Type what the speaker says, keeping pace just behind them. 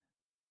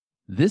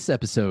This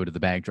episode of The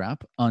Bag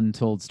Drop,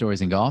 Untold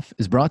Stories in Golf,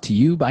 is brought to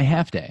you by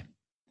Half Day.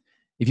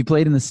 If you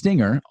played in the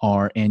Stinger,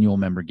 our annual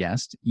member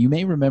guest, you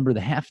may remember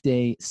the Half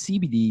Day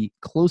CBD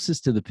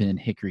Closest to the Pin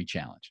Hickory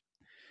Challenge.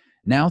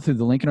 Now, through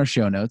the link in our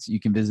show notes,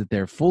 you can visit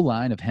their full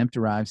line of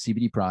hemp-derived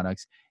CBD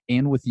products,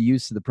 and with the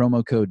use of the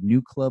promo code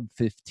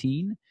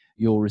NEWCLUB15,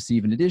 you'll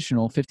receive an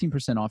additional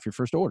 15% off your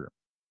first order.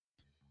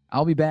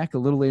 I'll be back a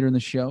little later in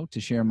the show to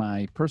share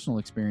my personal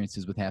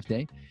experiences with Half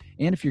Day.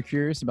 And if you're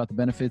curious about the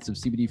benefits of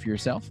CBD for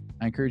yourself,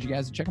 I encourage you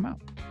guys to check them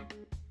out.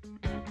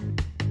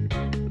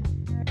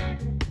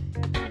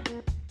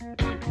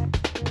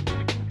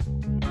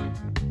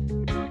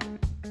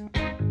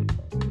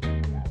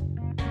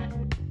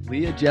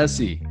 Leah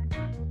Jesse,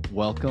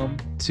 welcome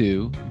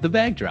to The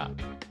Bag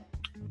Drop.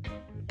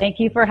 Thank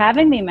you for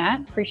having me,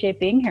 Matt. Appreciate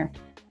being here.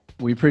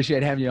 We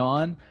appreciate having you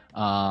on.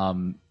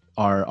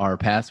 Our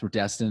paths were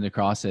destined to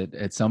cross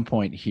at some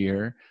point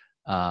here.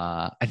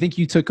 I think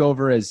you took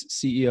over as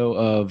CEO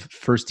of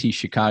First Tee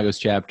Chicago's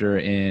chapter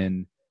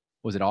in,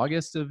 was it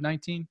August of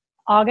 19?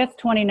 August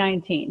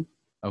 2019.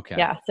 Okay.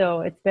 Yeah,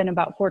 so it's been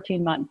about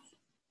 14 months.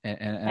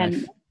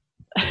 And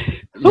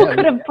who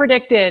could have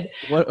predicted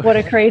what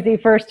a crazy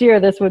first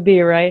year this would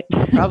be, right?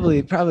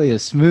 Probably a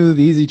smooth,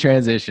 easy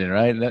transition,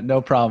 right?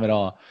 No problem at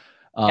all.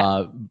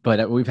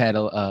 But we've had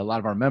a lot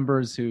of our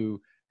members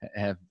who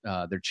have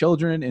their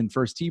children in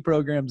First Tee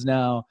programs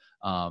now.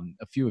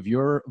 A few of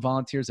your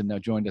volunteers have now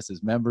joined us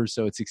as members.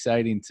 So it's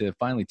exciting to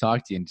finally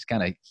talk to you and just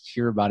kind of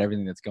hear about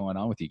everything that's going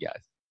on with you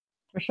guys.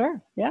 For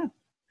sure. Yeah.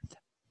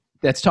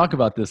 Let's talk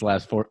about this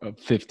last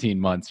 15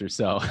 months or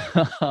so.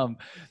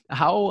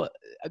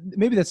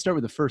 Maybe let's start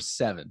with the first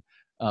 7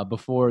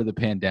 before the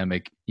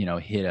pandemic,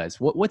 hit us.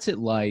 What's it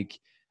like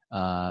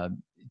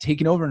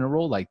taking over in a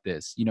role like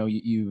this?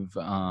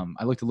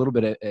 I looked a little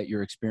bit at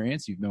your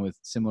experience. You've been with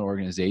similar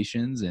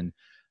organizations and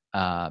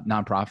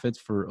nonprofits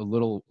for a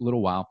little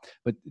while,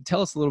 but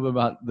tell us a little bit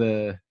about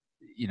the,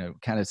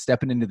 kind of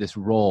stepping into this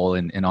role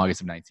in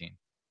August of 19.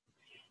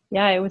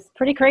 Yeah, it was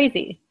pretty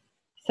crazy.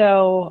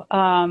 So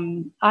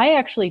I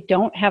actually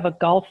don't have a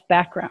golf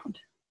background.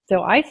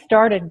 So I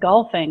started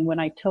golfing when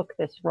I took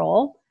this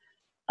role.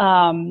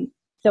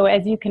 So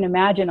as you can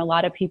imagine, a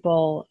lot of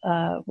people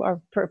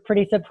are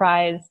pretty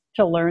surprised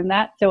to learn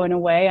that. So in a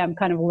way, I'm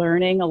kind of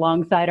learning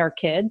alongside our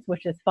kids,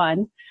 which is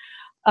fun.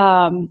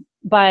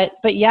 But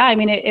yeah, I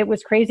mean, it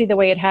was crazy the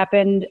way it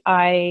happened.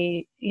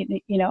 I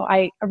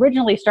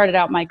originally started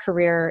out my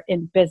career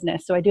in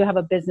business. So I do have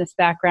a business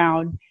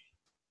background.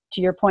 To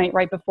your point,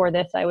 right before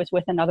this, I was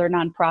with another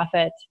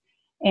nonprofit.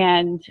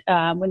 And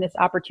when this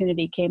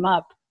opportunity came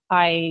up,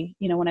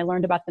 when I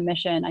learned about the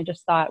mission, I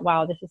just thought,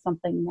 wow, this is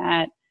something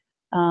that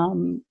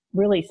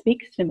really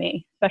speaks to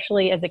me,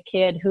 especially as a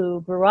kid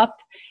who grew up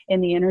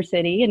in the inner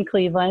city in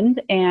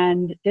Cleveland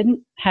and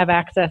didn't have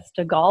access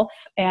to golf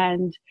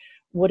and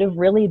would have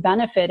really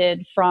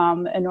benefited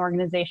from an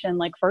organization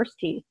like First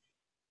Tee.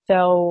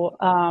 So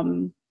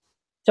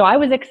I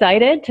was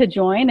excited to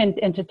join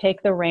and to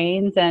take the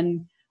reins.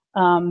 And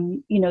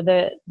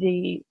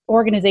the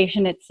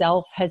organization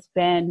itself has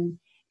been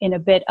in a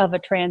bit of a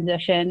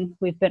transition.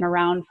 We've been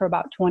around for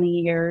about 20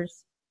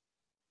 years.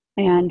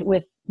 And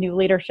with new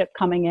leadership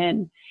coming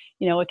in,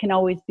 it can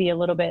always be a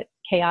little bit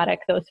chaotic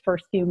those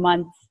first few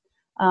months.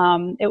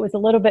 It was a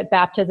little bit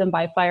baptism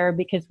by fire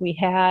because we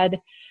had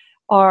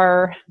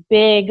our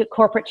big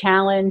corporate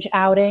challenge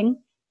outing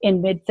in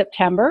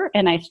mid-September,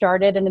 and I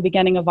started in the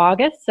beginning of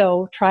August.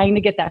 So trying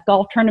to get that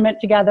golf tournament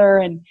together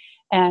and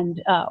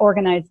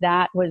organize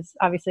that was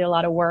obviously a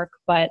lot of work,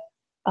 but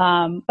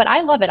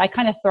I love it. I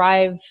kind of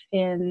thrive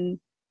in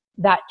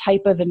that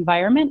type of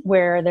environment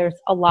where there's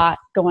a lot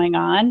going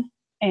on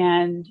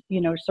and,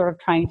 sort of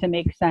trying to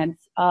make sense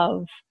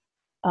of,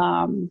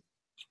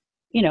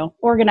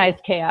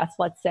 organized chaos,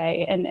 let's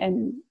say.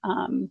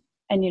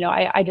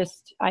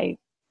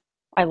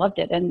 I loved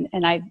it.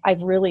 And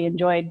I've really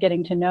enjoyed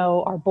getting to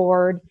know our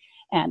board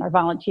and our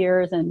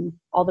volunteers and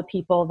all the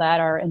people that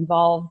are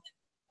involved,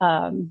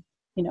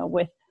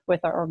 with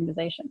our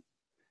organization.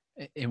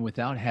 And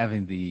without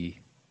having the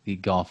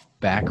golf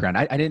background,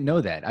 I didn't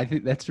know that. I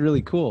think that's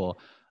really cool.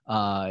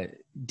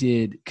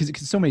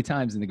 Because so many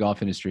times in the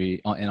golf industry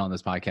and on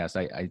this podcast,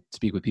 I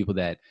speak with people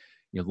that,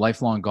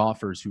 lifelong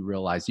golfers who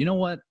realize,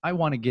 what, I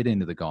want to get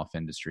into the golf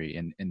industry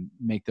and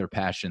make their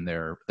passion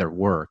their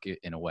work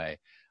in a way.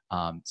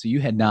 So you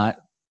had not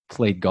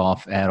played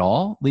golf at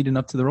all leading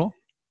up to the role?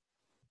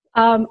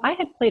 I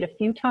had played a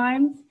few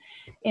times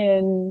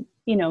in,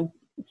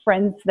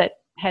 friends that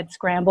had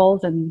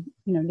scrambles and,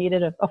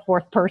 needed a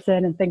fourth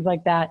person and things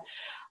like that.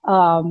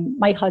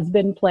 My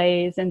husband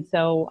plays, and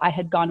so I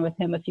had gone with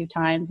him a few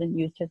times and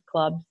used his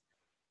clubs,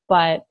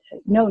 but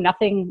no,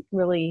 nothing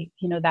really,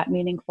 that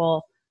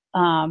meaningful.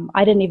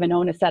 I didn't even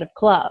own a set of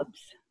clubs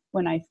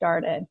when I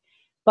started.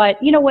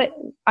 But you know what,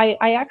 I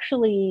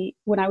actually,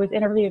 when I was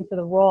interviewing for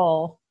the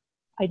role,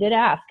 I did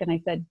ask, and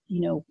I said,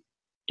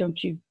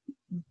 don't you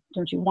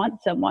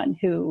want someone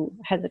who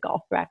has a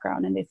golf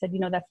background? And they said,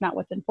 that's not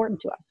what's important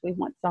to us. We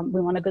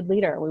want a good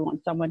leader. We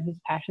want someone who's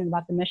passionate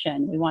about the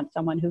mission. We want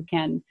someone who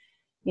can,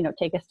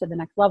 take us to the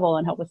next level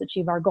and help us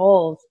achieve our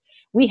goals.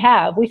 We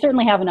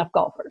certainly have enough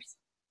golfers.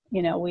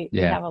 We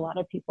have a lot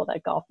of people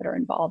that golf that are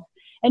involved.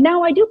 And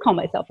now I do call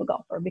myself a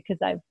golfer because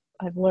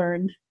I've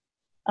learned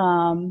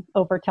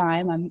over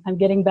time. I'm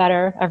getting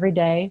better every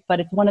day, but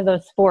it's one of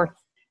those sports,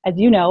 as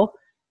you know,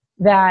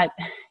 that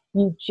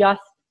you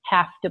just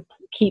have to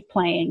keep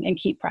playing and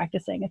keep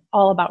practicing. It's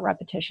all about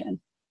repetition,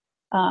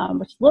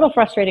 which is a little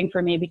frustrating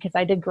for me because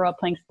I did grow up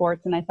playing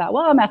sports and I thought,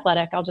 well, I'm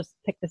athletic. I'll just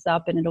pick this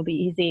up and it'll be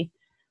easy.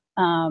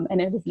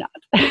 And it is not.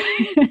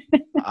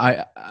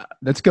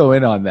 Let's go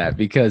in on that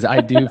because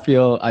I do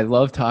feel I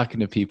love talking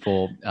to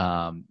people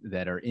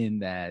that are in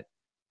that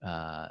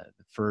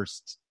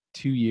first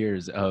 2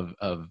 years of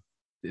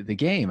the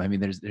game. I mean,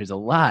 there's a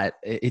lot.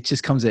 It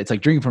just comes. It's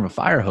like drinking from a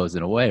fire hose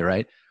in a way,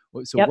 right?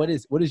 So Yep.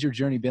 what has your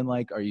journey been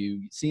like? Are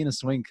you seeing a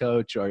swing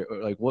coach or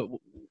like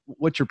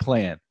what's your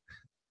plan?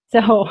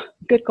 So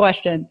good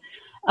question.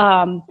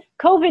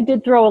 COVID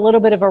did throw a little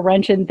bit of a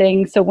wrench in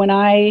things. So when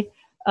I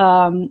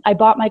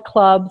bought my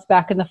clubs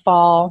back in the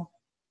fall,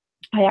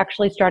 I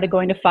actually started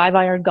going to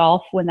 5-iron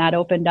golf when that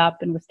opened up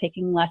and was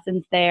taking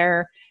lessons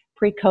there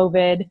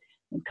pre-COVID.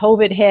 When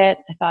COVID hit,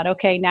 I thought,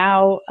 okay,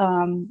 now,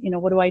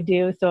 what do I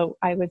do? So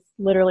I was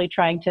literally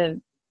trying to,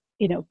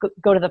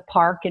 go to the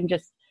park and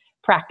just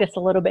practice a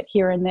little bit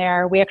here and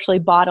there. We actually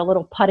bought a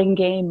little putting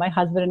game. My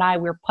husband and I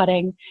were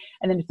putting.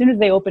 And then as soon as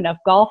they opened up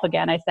golf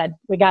again, I said,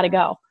 we got to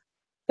go.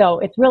 So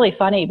it's really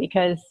funny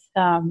because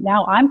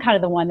now I'm kind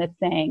of the one that's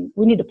saying,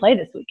 we need to play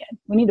this weekend.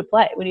 We need to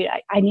play.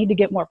 I need to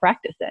get more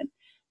practice in.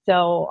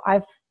 So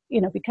I've,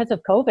 because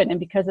of COVID and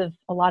because of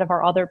a lot of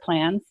our other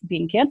plans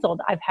being canceled,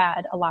 I've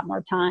had a lot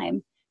more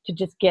time to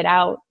just get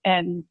out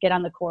and get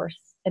on the course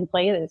and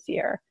play this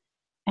year.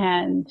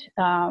 And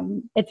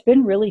it's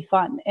been really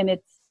fun. And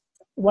it's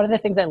one of the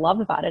things I love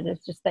about it is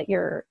just that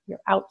you're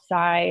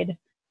outside.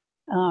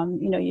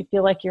 You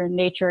feel like you're in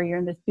nature. You're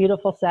in this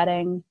beautiful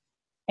setting.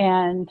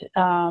 And,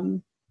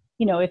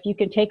 if you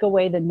can take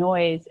away the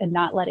noise and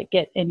not let it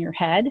get in your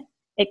head,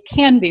 it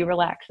can be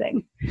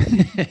relaxing.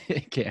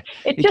 It can.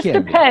 It just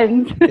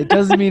depends. It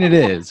doesn't mean it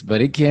is,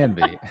 but it can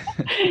be.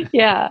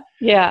 Yeah.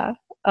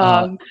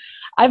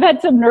 I've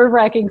had some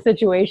nerve-wracking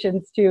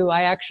situations too.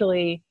 I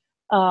actually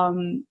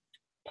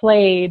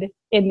played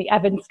in the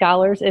Evan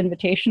Scholars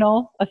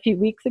Invitational a few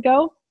weeks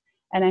ago.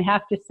 And I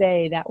have to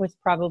say that was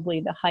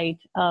probably the height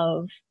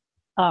of,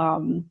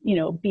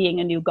 being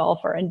a new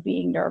golfer and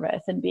being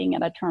nervous and being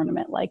in a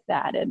tournament like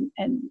that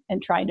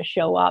and trying to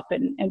show up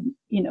and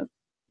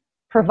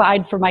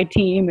provide for my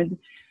team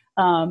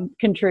and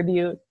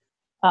contribute.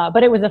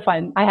 But it was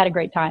I had a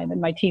great time and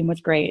my team was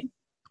great.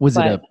 Was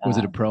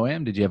it a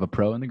pro-am? Did you have a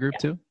pro in the group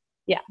too?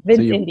 Yeah.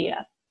 Vince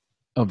India.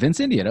 Oh, Vince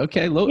India.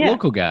 Okay.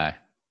 Local guy.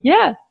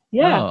 Yeah.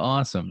 Yeah. Oh,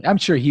 awesome. I'm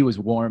sure he was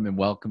warm and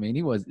welcoming.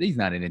 He's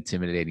not an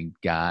intimidating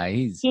guy.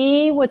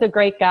 He was a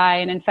great guy.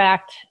 And in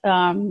fact,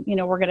 we're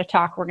going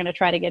to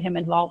try to get him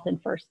involved in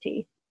First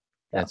Tee.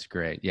 So. That's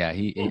great. Yeah.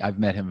 I've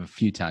met him a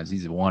few times.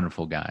 He's a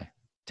wonderful guy,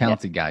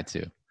 talented guy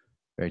too.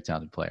 Very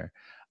talented player.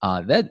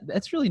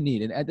 That's really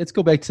neat. And let's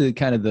go back to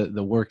kind of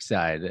the work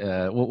side.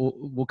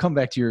 We'll come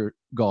back to your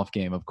golf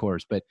game, of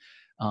course, but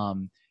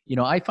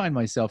I find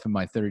myself in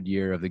my third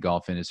year of the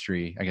golf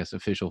industry, I guess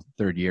official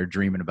third year,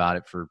 dreaming about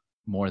it for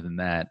more than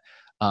that.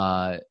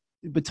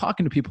 But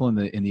talking to people in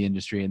the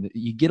industry, and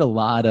you get a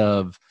lot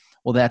of,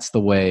 well, that's the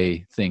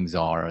way things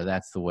are, or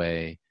that's the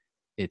way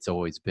it's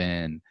always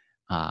been.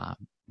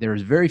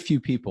 There's very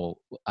few people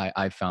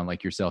I've found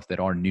like yourself that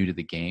are new to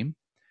the game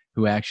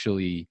who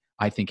actually,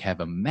 I think, have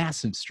a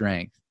massive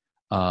strength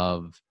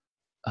of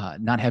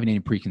not having any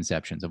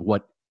preconceptions of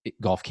what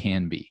golf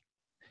can be.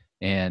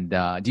 And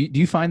do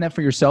you find that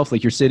for yourself?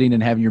 Like you're sitting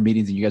and having your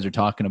meetings and you guys are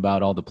talking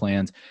about all the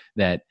plans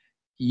that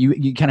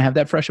you kind of have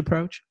that fresh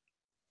approach?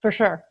 For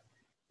sure.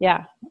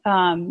 Yeah.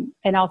 And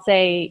I'll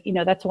say,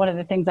 that's one of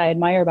the things I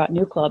admire about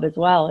New Club as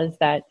well is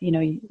that,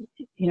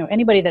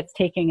 anybody that's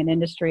taking an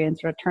industry and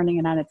sort of turning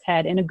it on its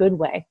head in a good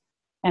way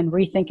and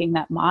rethinking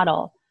that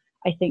model,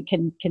 I think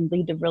can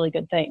lead to really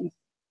good things.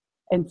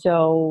 And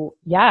so,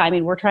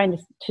 we're trying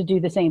to do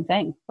the same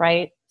thing,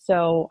 right?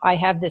 So I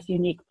have this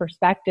unique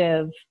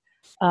perspective,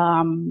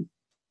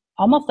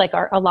 almost like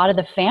a lot of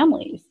the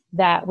families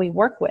that we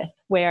work with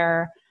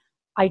where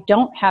I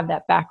don't have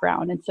that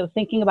background. And so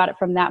thinking about it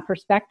from that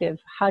perspective,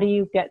 how do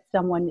you get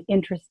someone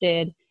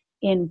interested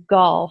in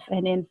golf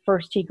and in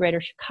First Tee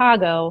Greater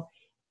Chicago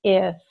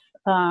if,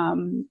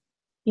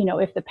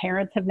 if the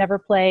parents have never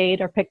played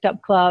or picked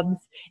up clubs,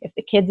 if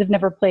the kids have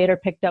never played or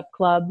picked up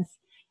clubs.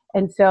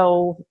 And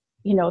so,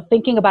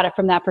 thinking about it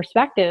from that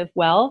perspective,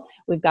 well,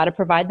 we've got to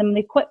provide them the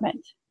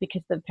equipment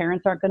because the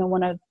parents aren't going to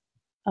want to,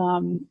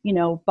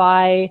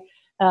 buy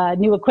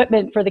new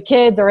equipment for the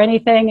kids or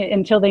anything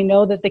until they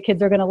know that the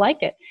kids are going to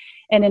like it.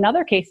 And in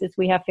other cases,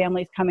 we have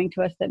families coming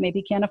to us that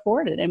maybe can't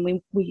afford it.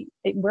 And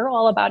we're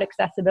all about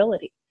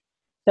accessibility.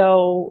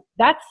 So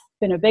that's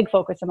been a big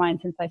focus of mine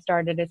since I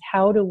started is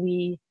how do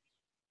we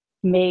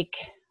make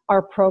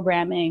our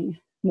programming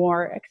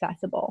more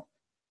accessible?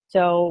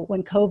 So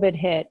when COVID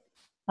hit,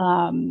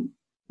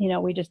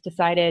 we just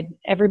decided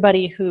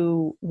everybody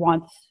who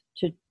wants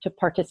to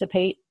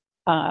participate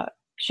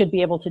should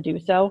be able to do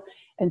so.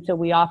 And so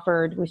we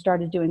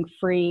started doing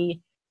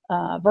free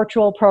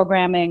virtual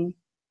programming.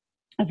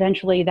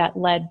 Eventually that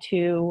led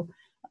to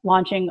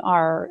launching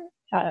our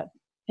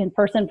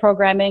in-person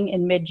programming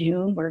in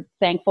mid-June. We're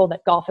thankful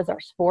that golf is our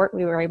sport.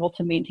 We were able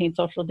to maintain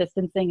social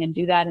distancing and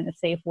do that in a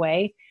safe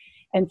way.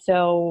 And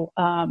so,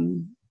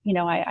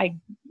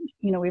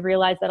 we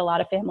realized that a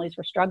lot of families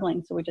were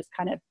struggling. So we just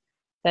kind of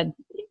said,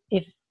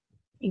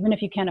 even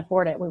if you can't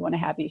afford it, we want to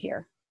have you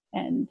here.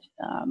 And,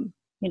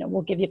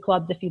 we'll give you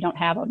clubs if you don't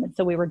have them. And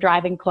so we were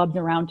driving clubs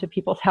around to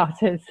people's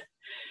houses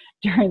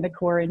during the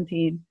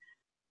quarantine.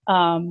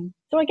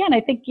 So again,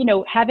 I think,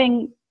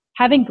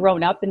 having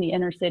grown up in the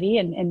inner city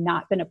and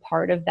not been a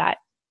part of that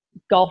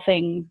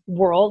golfing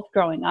world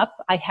growing up,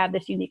 I have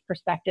this unique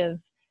perspective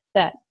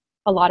that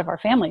a lot of our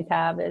families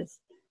have is,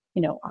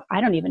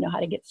 I don't even know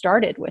how to get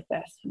started with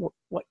this.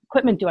 What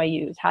equipment do I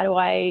use? How do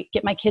I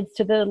get my kids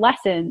to the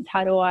lessons?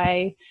 How do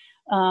I,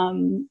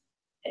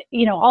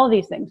 all of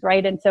these things,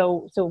 right? And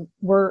so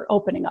we're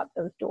opening up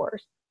those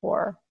doors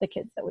for the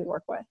kids that we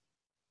work with.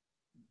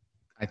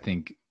 I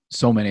think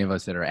so many of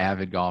us that are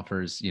avid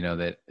golfers,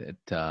 that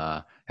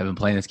have been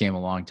playing this game a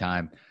long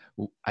time.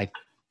 I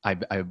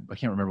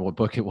can't remember what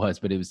book it was,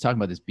 but it was talking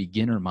about this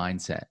beginner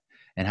mindset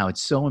and how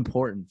it's so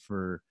important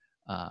for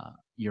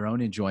your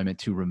own enjoyment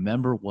to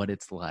remember what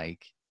it's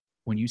like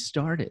when you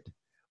started,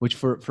 which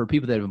for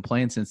people that have been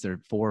playing since they're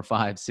 4,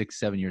 5, 6,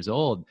 7 years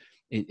old,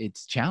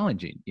 it's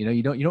challenging.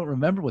 You don't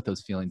remember what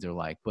those feelings are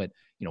like, but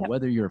Yep.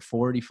 whether you're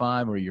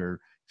 45 or you're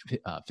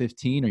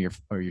 15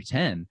 or you're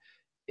 10,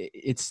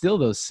 it's still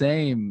those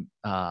same,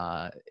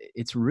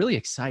 it's a really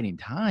exciting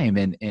time.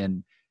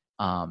 And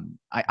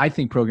I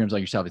think programs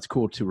like yourself, it's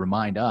cool to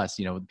remind us,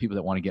 people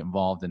that want to get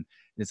involved, and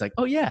it's like,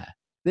 oh yeah,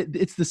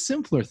 it's the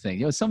simpler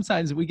thing.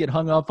 Sometimes we get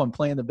hung up on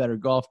playing the better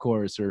golf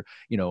course or,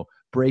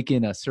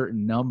 breaking a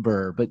certain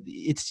number, but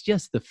it's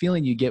just the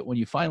feeling you get when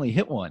you finally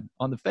hit one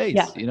on the face,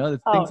 Yeah.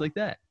 Things like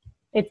that.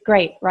 It's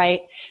great,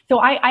 right? So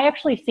I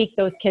actually seek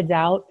those kids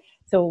out.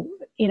 So,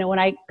 when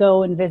I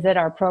go and visit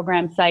our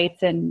program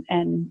sites and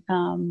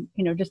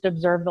just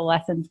observe the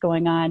lessons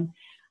going on,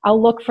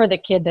 I'll look for the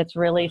kid that's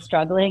really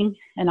struggling,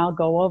 and I'll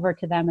go over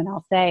to them and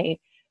I'll say,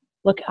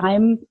 look,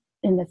 I'm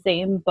in the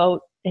same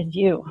boat as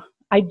you.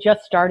 I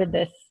just started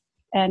this,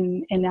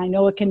 and I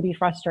know it can be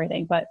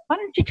frustrating, but why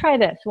don't you try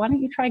this? Why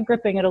don't you try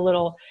gripping it a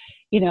little,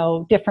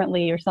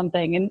 differently or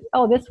something? And,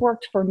 oh, this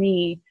worked for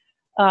me.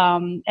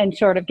 And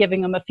sort of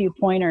giving them a few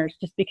pointers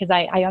just because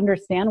I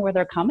understand where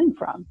they're coming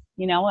from.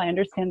 I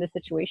understand the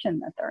situation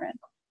that they're in.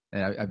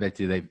 And I bet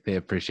you they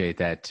appreciate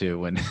that too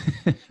when,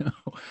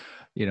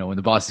 when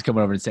the boss is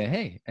coming over and saying,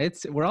 hey,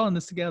 we're all in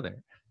this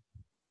together.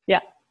 Yeah.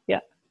 Yeah.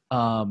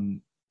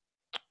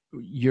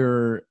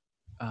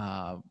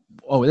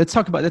 Let's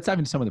dive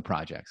into some of the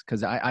projects.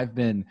 Cause I've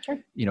been, Sure.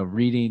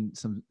 Reading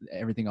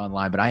everything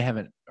online, but I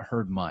haven't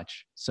heard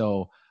much.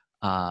 So,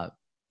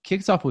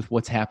 kicks off with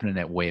what's happening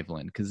at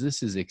Waveland, because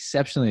this is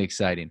exceptionally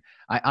exciting.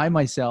 I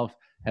myself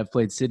have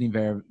played Sydney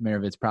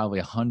Maravitz probably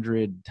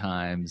 100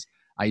 times.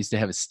 I used to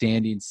have a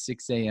standing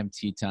 6 a.m.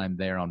 tee time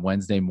there on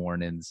Wednesday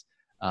mornings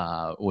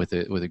with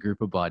a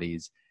group of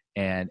buddies,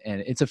 and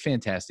it's a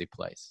fantastic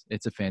place.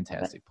 It's a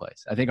fantastic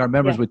place. I think our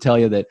members would tell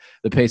you that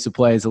the pace of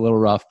play is a little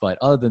rough, but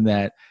other than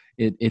that,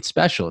 it's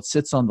special. It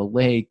sits on the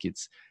lake.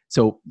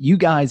 So you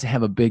guys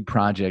have a big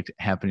project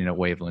happening at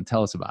Waveland.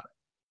 Tell us about it.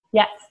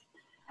 Yes.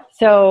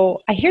 So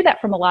I hear that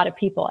from a lot of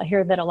people. I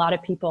hear that a lot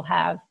of people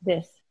have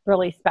this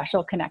really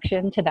special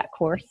connection to that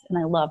course. And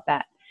I love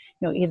that,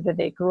 either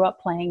they grew up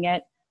playing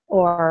it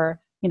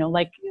or,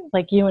 like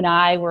you and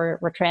I we're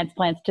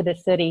transplants to the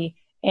city,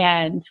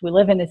 and we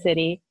live in the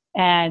city,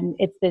 and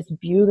it's this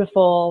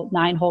beautiful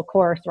 9-hole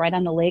course right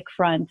on the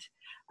lakefront.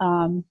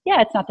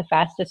 It's not the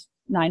fastest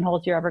 9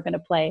 holes you're ever going to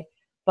play,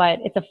 but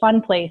it's a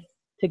fun place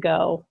to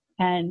go.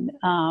 And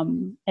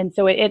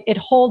so it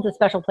holds a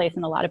special place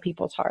in a lot of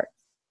people's hearts.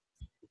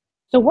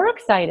 So we're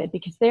excited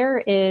because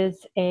there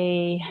is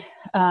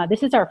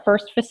this is our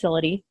first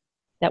facility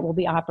that will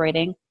be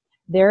operating.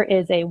 There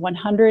is a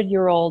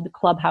 100-year-old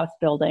clubhouse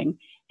building,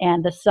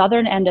 and the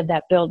southern end of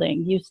that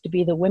building used to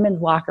be the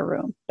women's locker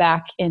room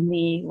back in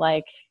the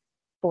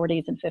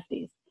 40s and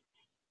 50s.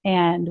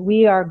 And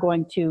we are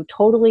going to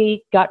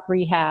totally gut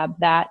rehab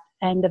that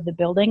end of the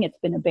building. It's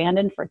been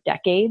abandoned for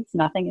decades.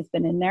 Nothing has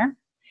been in there.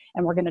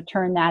 And we're going to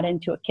turn that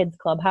into a kids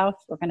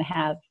clubhouse. We're going to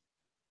have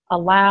a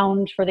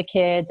lounge for the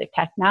kids, a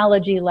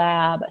technology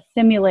lab, a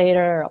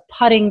simulator, a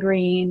putting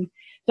green.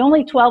 It's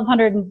only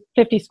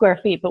 1,250 square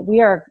feet, but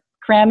we are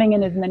cramming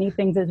in as many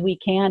things as we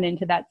can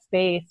into that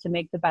space to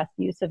make the best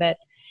use of it.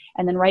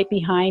 And then right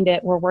behind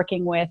it, we're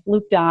working with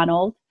Luke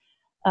Donald,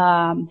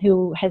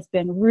 who has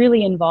been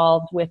really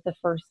involved with the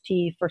First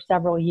Tee for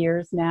several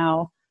years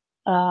now.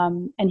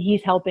 And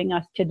he's helping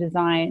us to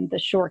design the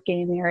short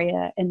game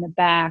area in the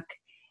back.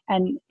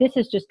 And this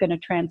is just going to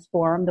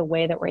transform the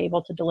way that we're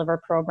able to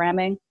deliver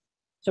programming.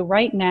 So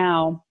right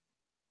now,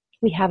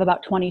 We have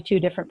about 22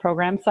 different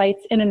program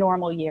sites in a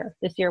normal year.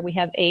 This year we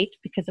have 8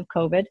 because of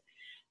COVID,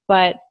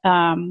 but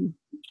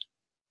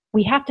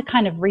we have to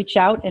kind of reach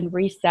out and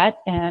reset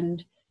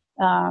and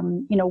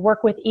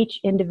work with each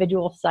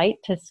individual site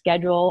to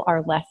schedule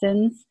our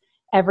lessons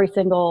every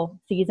single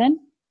season.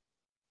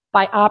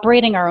 By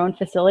operating our own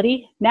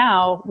facility,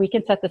 now we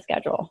can set the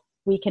schedule.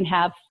 We can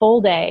have full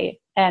day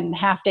and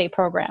half day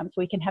programs.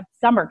 We can have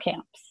summer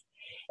camps.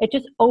 It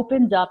just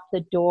opens up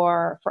the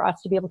door for us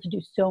to be able to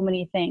do so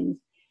many things,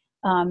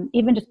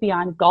 even just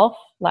beyond golf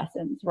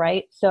lessons,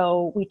 right?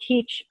 So we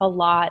teach a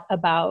lot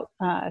about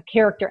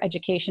character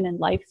education and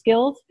life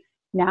skills.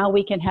 Now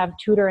we can have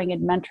tutoring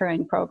and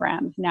mentoring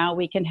programs. Now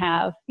we can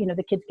have,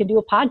 the kids can do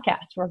a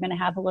podcast. We're going to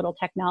have a little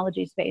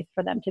technology space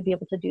for them to be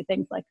able to do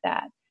things like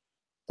that.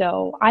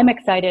 So I'm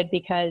excited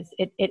because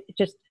it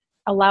just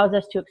allows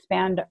us to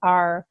expand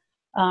our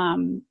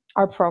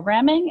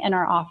programming and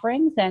our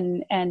offerings,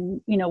 and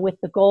with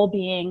the goal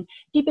being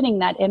deepening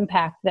that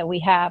impact that we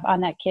have on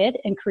that kid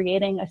and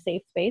creating a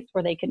safe space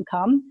where they can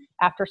come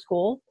after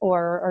school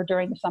or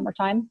during the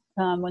summertime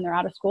when they're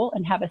out of school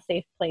and have a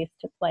safe place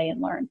to play and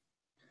learn.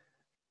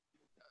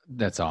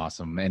 That's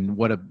awesome. And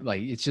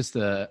it's just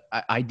the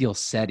ideal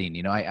setting.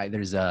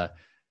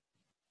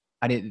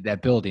 That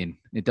building,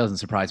 it doesn't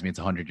surprise me. It's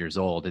 100 years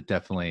old. It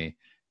definitely,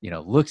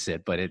 looks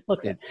it, but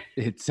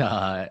it's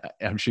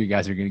I'm sure you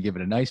guys are going to give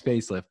it a nice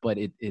facelift, but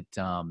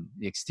the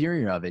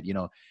exterior of it,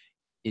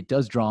 it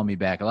does draw me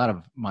back. A lot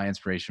of my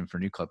inspiration for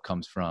New Club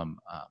comes from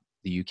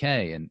the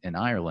UK and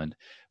Ireland,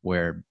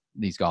 where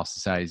these golf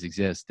societies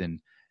exist. And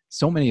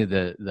so many of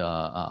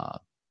the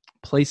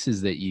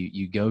places that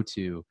you go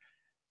to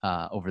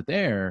over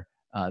there,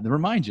 that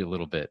remind you a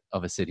little bit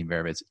of a city in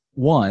Bear-Beds.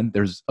 One,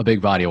 there's a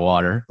big body of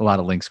water, a lot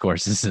of links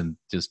courses, and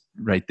just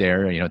right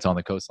there, it's on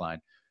the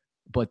coastline.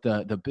 But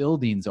the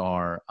buildings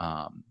are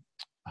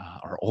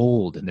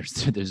old, and there's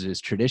this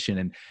tradition.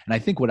 And I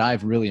think what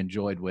I've really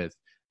enjoyed with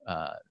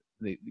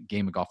the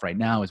game of golf right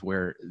now is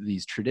where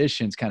these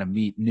traditions kind of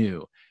meet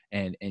new.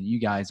 And you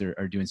guys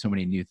are doing so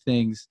many new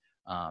things.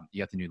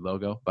 You got the new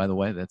logo, by the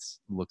way.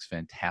 Looks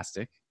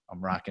fantastic.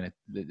 I'm rocking it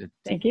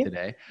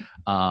today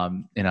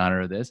in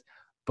honor of this.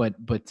 But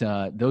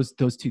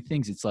those two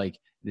things, it's like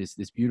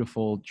this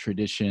beautiful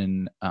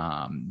tradition,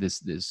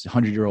 this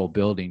 100-year-old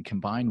building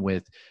combined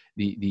with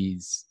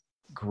these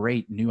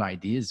great new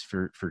ideas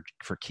for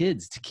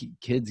kids, to keep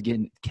kids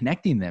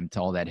connecting them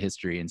to all that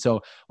history. And so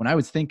when I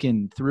was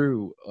thinking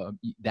through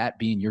that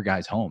being your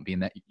guys' home, being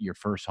that your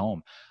first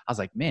home, I was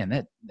like,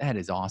 man, that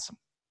is awesome.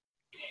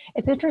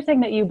 It's interesting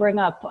that you bring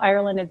up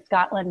Ireland and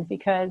Scotland,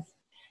 because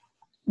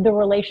the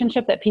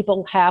relationship that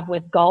people have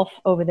with golf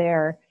over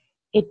there,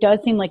 it does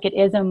seem like it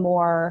is a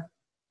more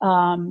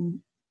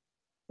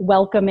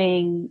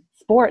welcoming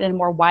sport and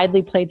more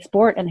widely played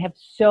sport, and have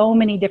so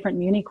many different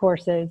muni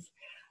courses.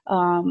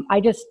 I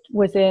just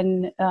was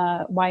in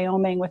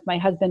Wyoming with my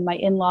husband. My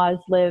in-laws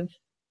live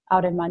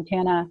out in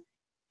Montana,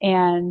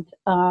 and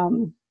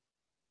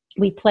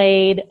we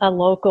played a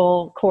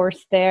local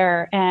course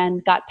there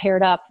and got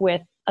paired up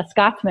with a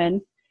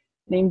Scotsman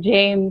named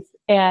James.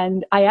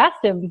 And I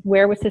asked him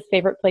where was his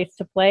favorite place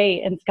to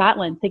play in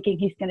Scotland, thinking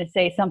he's going to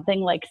say something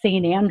like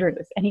St.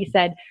 Andrews. And he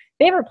said,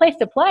 favorite place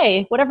to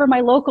play, whatever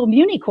my local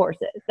muni course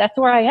is. That's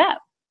where I am,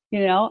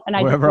 and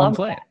I wherever just I'm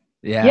playing.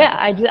 That. Yeah,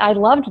 I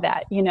loved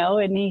that,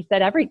 and he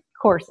said every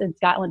course in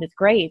Scotland is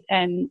great.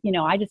 And,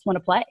 I just want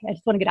to play. I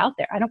just want to get out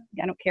there. I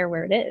don't care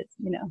where it is,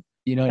 I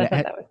thought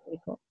that was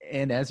pretty cool.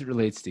 And as it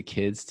relates to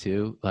kids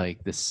too,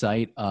 like the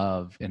sight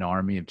of an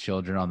army of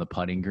children on the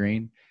putting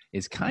green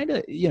is kind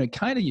of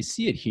you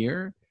see it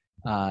here,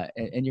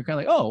 and you're kind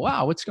of like, oh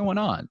wow, what's going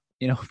on,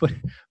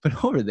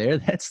 but over there,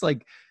 that's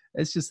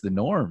just the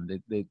norm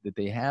that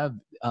they have.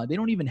 They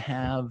don't even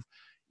have,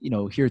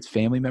 here it's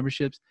family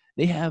memberships.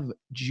 They have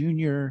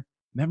junior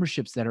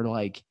memberships that are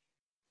like,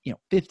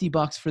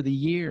 $50 for the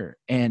year,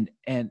 and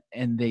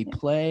they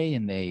play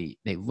and they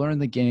learn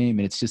the game,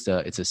 and it's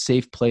a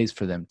safe place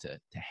for them to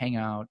hang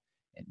out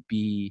and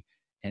be.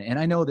 And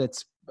I know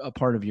that's a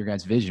part of your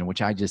guys' vision,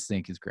 which I just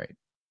think is great.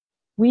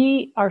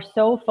 We are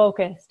so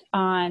focused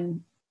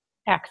on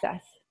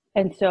access.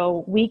 And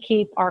so we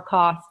keep our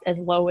costs as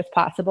low as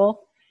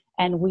possible,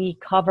 and we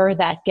cover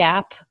that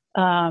gap.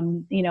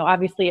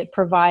 Obviously it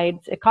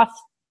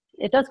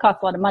does cost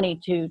a lot of money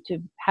to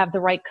have the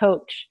right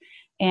coach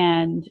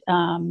and,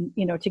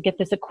 to get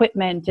this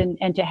equipment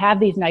and to have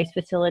these nice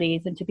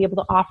facilities and to be able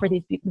to offer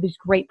these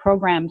great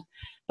programs.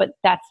 But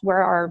that's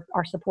where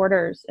our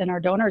supporters and our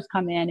donors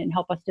come in and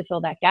help us to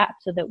fill that gap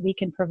so that we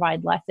can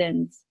provide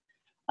lessons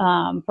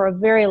for a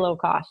very low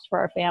cost for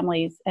our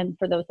families. And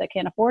for those that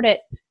can't afford it,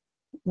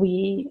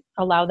 we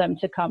allow them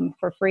to come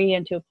for free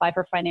and to apply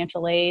for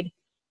financial aid.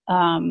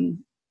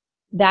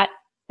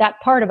 That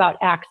part about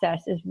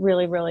access is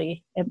really,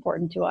 really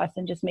important to us,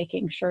 and just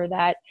making sure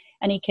that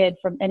any kid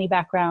from any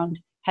background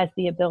has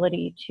the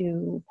ability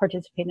to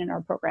participate in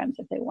our programs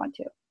if they want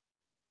to.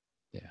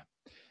 Yeah.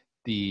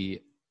 The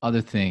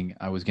other thing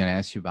I was going to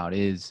ask you about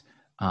is,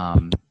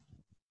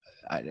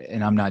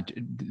 and I'm not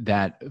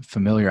that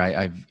familiar.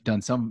 I've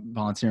done some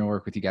volunteering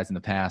work with you guys in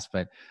the past,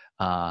 but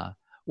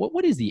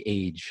what is the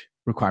age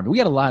requirement? We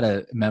got a lot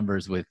of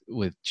members with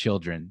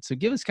children, so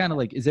give us kind of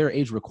like, is there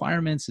age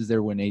requirements? Is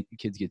there when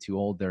kids get too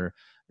old,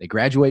 they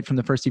graduate from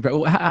the first team?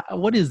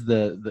 What is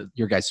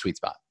your guys' sweet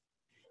spot?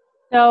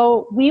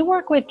 So we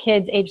work with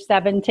kids age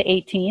 7 to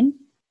 18,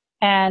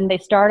 and they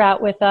start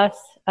out with us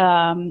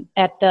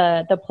at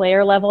the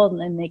player level, and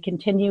then they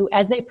continue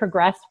as they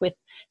progress with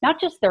not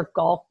just their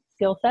golf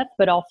skill sets,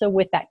 but also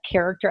with that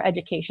character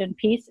education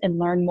piece and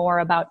learn more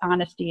about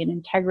honesty and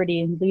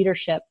integrity and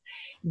leadership.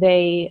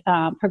 They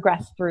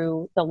progress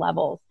through the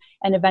levels.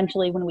 And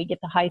eventually when we get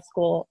to high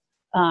school,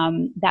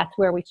 that's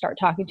where we start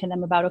talking to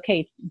them about,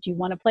 okay, do you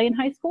want to play in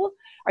high school?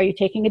 Are you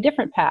taking a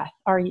different path?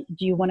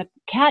 Do you want to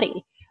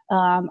caddy?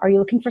 Are you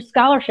looking for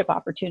scholarship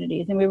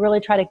opportunities? And we really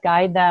try to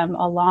guide them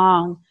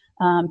along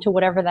to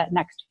whatever that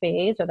next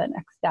phase or that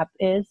next step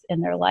is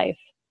in their life.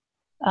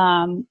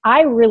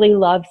 I really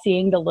love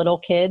seeing the little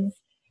kids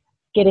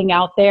getting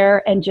out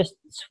there and just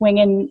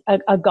swinging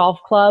a golf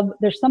club.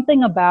 There's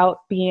something about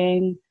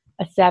being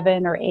a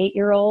 7 or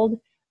 8-year-old.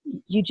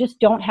 You just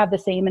don't have the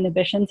same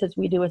inhibitions as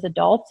we do as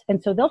adults.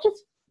 And so they'll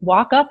just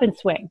walk up and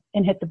swing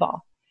and hit the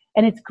ball.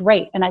 And it's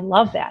great. And I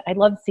love that. I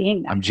love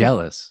seeing that. I'm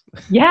jealous.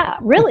 Yeah,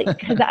 really.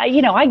 Because I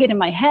get in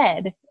my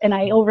head and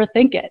I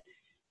overthink it.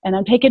 And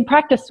I'm taking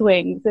practice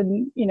swings,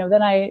 and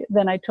then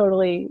I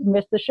totally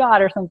miss the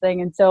shot or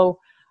something. And so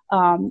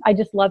I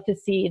just love to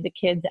see the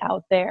kids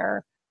out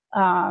there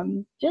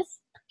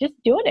just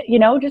doing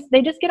it.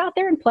 They just get out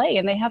there and play,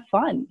 and they have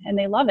fun and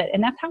they love it.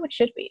 And that's how it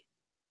should be.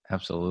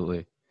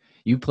 Absolutely.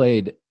 You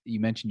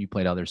mentioned you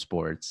played other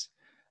sports.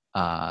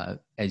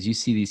 As you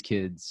see these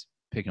kids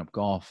picking up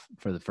golf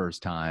for the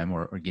first time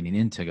or getting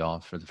into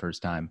golf for the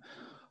first time,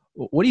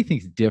 what do you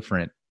think is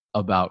different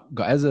about,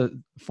 as a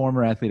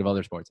former athlete of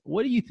other sports,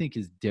 what do you think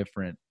is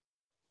different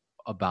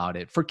about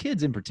it for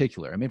kids in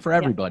particular? I mean, for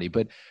everybody,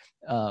 but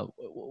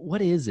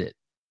what is it?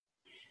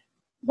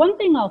 One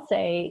thing I'll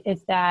say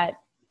is that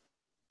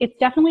it's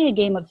definitely a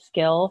game of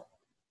skill,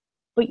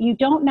 but you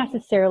don't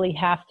necessarily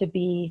have to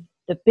be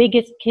the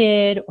biggest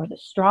kid or the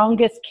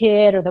strongest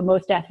kid or the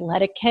most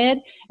athletic kid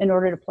in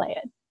order to play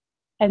it.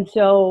 And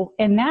so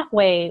in that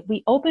way,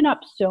 we open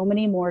up so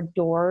many more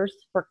doors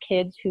for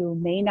kids who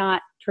may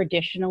not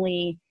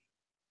traditionally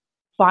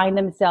find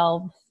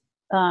themselves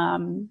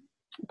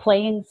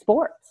playing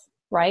sports,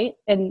 right?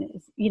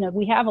 And,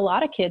 we have a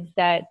lot of kids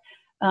that,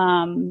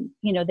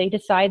 they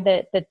decide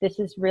that this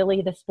is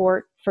really the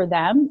sport for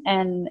them,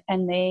 and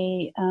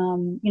they,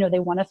 they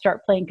want to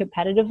start playing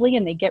competitively,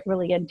 and they get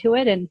really into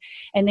it,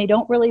 and they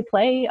don't really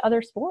play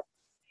other sports.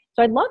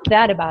 So I love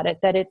that about it,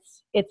 that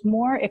it's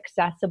more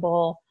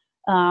accessible.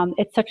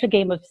 It's such a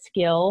game of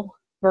skill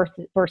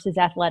versus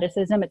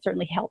athleticism. It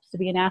certainly helps to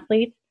be an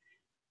athlete.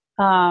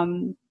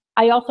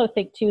 I also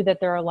think too that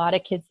there are a lot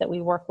of kids that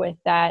we work with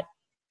that,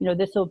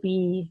 this will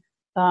be,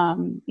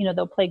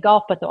 they'll play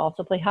golf, but they'll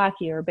also play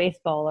hockey or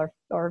baseball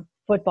or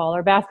football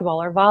or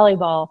basketball or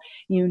volleyball,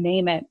 you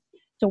name it.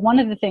 So one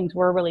of the things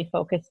we're really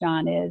focused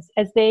on is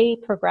as they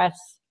progress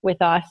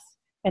with us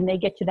and they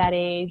get to that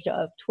age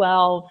of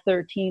 12,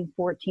 13,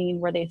 14,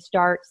 where they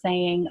start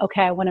saying,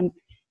 okay, I want to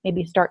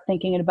maybe start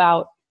thinking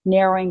about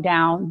narrowing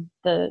down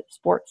the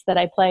sports that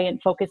I play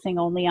and focusing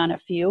only on a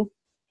few.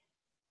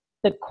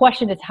 The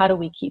question is, how do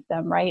we keep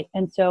them, right?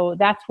 And so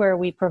that's where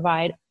we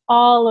provide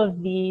all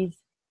of these,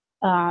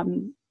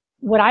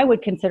 what I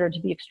would consider to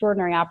be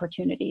extraordinary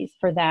opportunities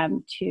for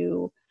them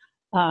to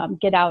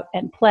get out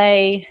and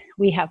play.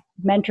 We have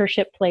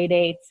mentorship play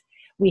dates.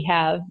 We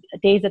have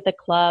days at the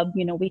club.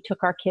 We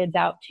took our kids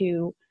out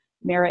to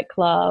Merritt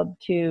Club,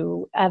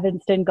 to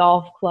Evanston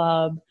Golf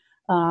Club.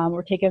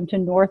 We're taking them to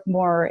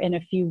Northmore in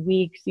a few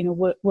weeks.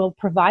 We'll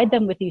provide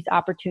them with these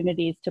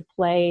opportunities to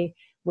play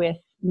with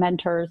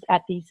mentors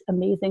at these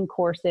amazing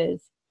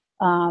courses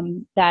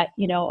that,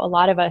 a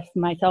lot of us,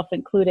 myself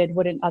included,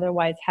 wouldn't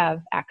otherwise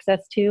have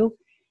access to.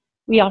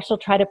 We also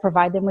try to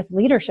provide them with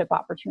leadership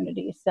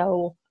opportunities.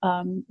 So,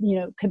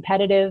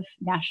 competitive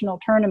national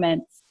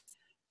tournaments,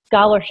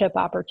 scholarship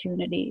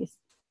opportunities.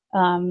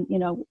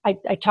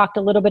 I talked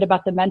a little bit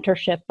about the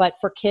mentorship, but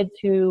for kids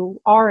who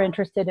are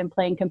interested in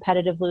playing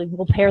competitively,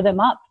 we'll pair them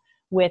up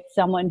with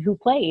someone who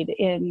played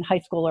in high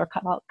school or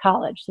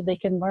college so they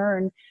can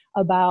learn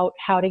about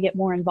how to get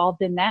more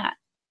involved in that.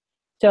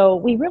 So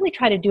we really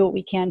try to do what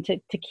we can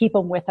to keep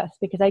them with us,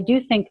 because I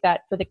do think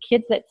that for the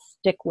kids that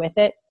stick with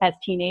it as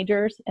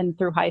teenagers and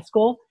through high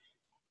school,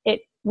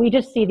 we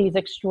just see these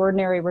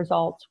extraordinary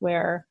results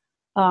where,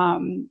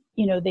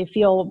 they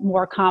feel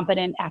more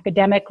confident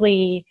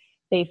academically.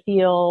 They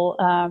feel,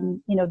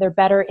 they're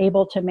better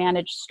able to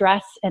manage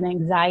stress and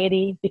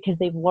anxiety because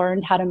they've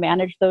learned how to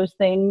manage those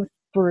things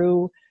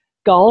through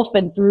golf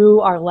and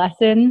through our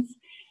lessons.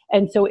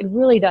 And so it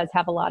really does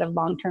have a lot of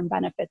long-term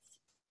benefits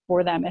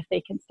for them if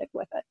they can stick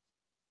with it.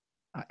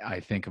 I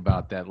think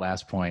about that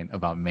last point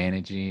about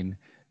managing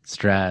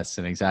stress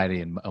and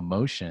anxiety and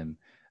emotion.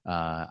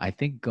 I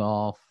think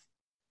golf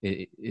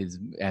is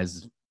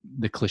as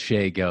the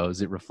cliche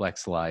goes, it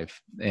reflects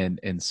life and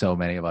so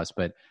many of us.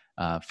 But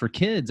for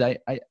kids, I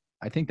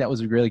think that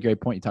was a really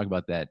great point. You talk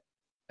about that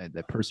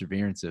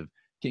perseverance of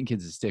getting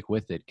kids to stick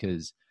with it,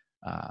 because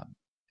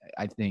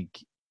I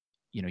think,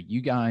 you know,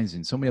 you guys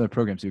and so many other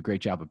programs do a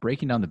great job of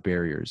breaking down the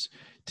barriers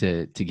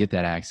to get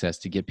that access,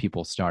 to get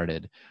people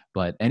started.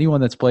 But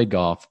anyone that's played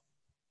golf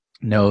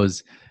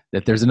knows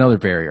that there's another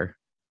barrier,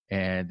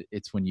 and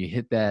it's when you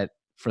hit that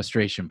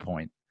frustration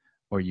point,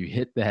 or you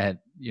hit that,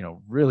 you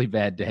know, really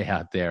bad day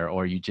out there,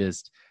 or you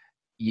just,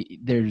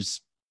 there's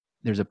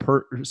a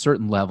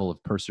certain level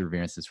of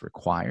perseverance that's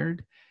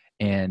required.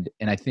 And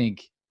I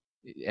think,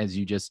 as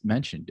you just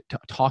mentioned,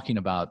 talking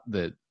about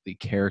the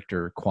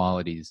character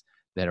qualities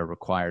that are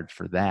required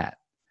for that,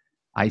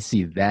 I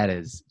see that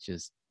as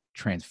just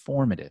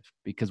transformative,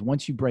 because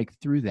once you break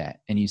through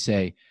that and you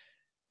say,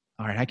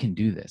 all right, I can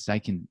do this, I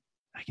can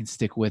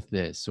stick with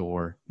this,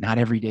 or not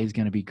every day is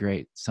going to be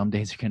great. Some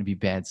days are going to be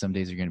bad. Some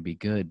days are going to be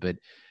good. But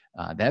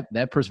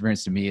that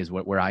perseverance to me is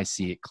where I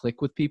see it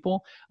click with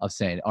people, of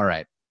saying, all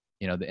right,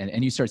 you know,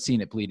 and you start seeing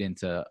it bleed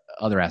into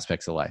other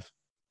aspects of life.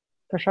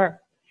 For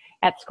sure.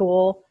 At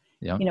school,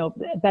 you know,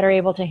 better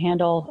able to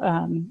handle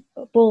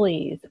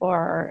bullies,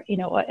 or, you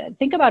know,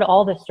 think about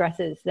all the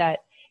stresses that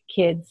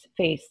kids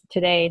face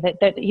today,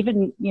 that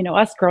even, you know,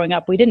 us growing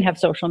up, we didn't have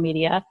social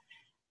media,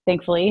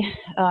 thankfully.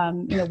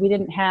 You know,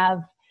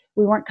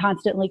 we weren't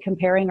constantly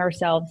comparing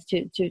ourselves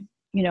to, you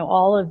know,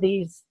 all of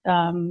these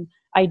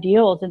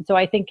ideals. And so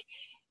I think,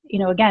 you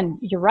know, again,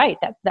 you're right,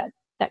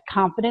 that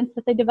confidence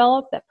that they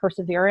develop, that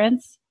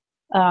perseverance,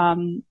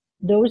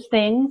 those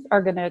things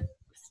are going to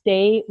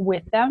stay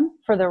with them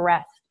for the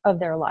rest of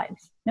their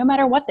lives, no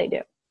matter what they do.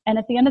 And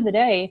at the end of the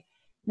day,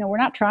 you know, we're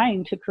not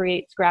trying to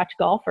create scratch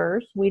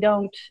golfers. We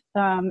don't,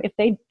 if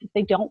they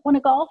don't want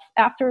to golf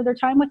after their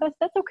time with us,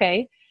 that's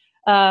okay.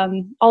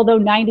 Although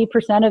 90%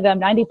 of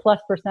them,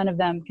 90+% of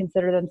them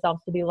consider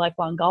themselves to be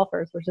lifelong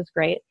golfers, which is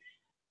great.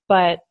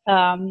 But,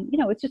 you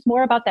know, it's just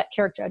more about that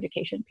character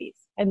education piece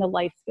and the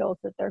life skills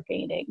that they're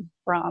gaining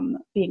from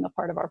being a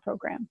part of our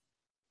program.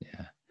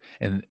 Yeah.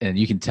 And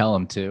you can tell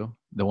them too,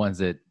 the ones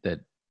that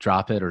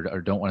drop it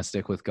or don't want to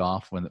stick with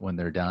golf when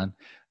they're done.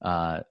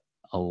 A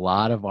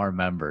lot of our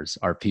members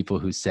are people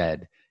who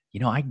said, you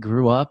know, I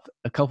grew up,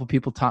 a couple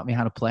people taught me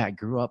how to play. I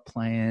grew up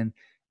playing,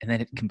 and then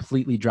it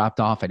completely dropped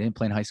off. I didn't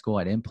play in high school.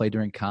 I didn't play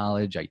during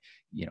college. I,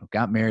 you know,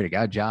 got married. I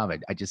got a job.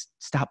 I just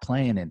stopped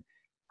playing, and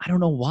I don't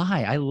know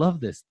why. I love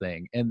this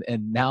thing. And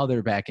now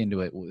they're back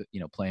into it, you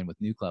know, playing with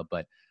New Club.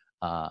 But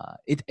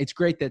it's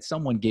great that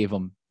someone gave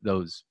them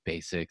those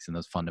basics and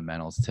those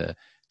fundamentals to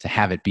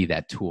have it be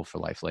that tool for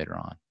life later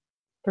on.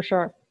 For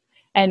sure.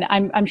 And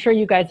I'm sure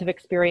you guys have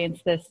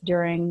experienced this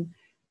during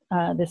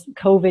this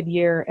COVID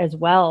year as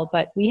well,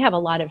 but we have a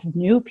lot of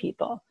new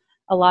people,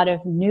 a lot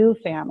of new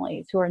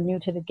families who are new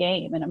to the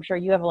game. And I'm sure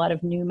you have a lot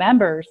of new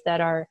members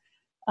that are,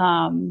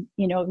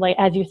 you know, like,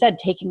 as you said,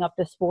 taking up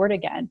the sport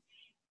again.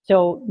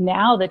 So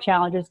now the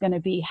challenge is going to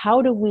be,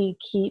 how do we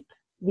keep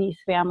these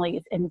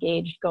families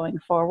engaged going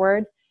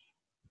forward?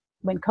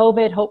 When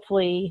COVID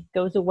hopefully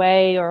goes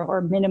away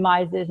or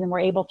minimizes and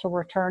we're able to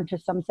return to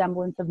some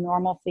semblance of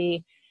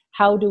normalcy,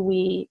 how do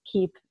we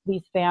keep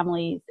these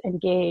families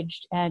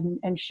engaged and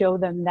show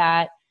them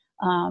that,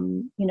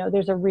 you know,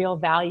 there's a real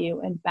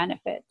value and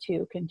benefit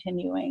to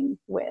continuing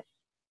with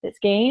this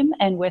game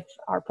and with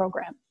our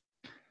program?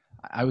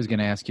 I was going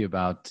to ask you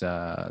about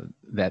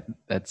that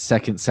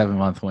second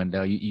 7-month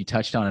window. You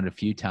touched on it a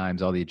few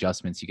times, all the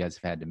adjustments you guys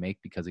have had to make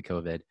because of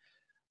COVID.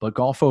 But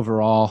golf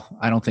overall,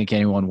 I don't think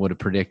anyone would have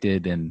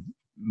predicted in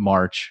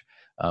March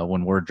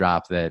when word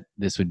dropped that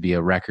this would be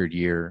a record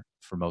year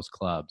for most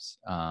clubs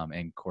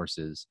and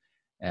courses.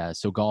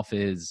 So golf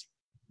is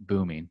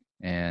booming,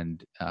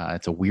 and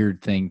it's a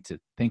weird thing to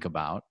think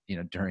about, you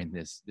know, during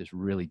this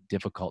really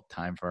difficult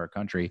time for our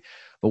country.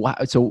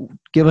 But so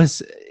give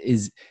us,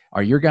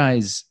 are your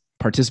guys'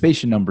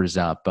 participation numbers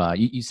up?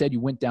 You said you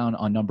went down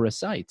on number of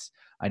sites.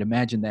 I'd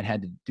imagine that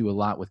had to do a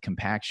lot with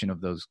compaction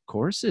of those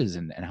courses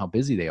and how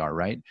busy they are,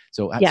 right?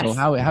 So, yes. So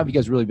how have you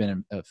guys really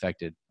been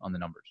affected on the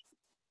numbers?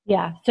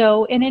 Yeah.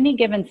 So in any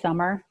given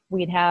summer,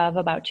 we'd have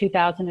about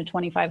 2,000 to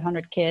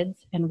 2,500 kids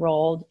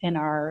enrolled in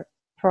our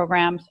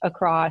programs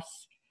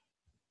across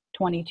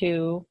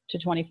 22 to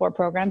 24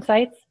 program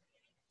sites.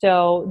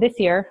 So this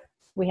year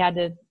we had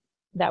to,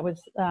 that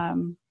was,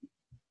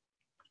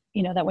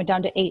 you know, that went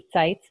down to 8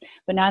 sites.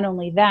 But not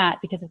only that,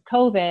 because of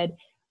COVID,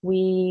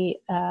 we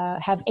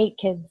have 8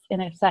 kids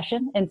in a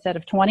session instead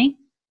of 20,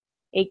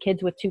 8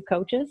 kids with 2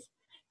 coaches.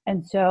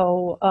 And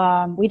so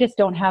we just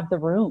don't have the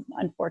room,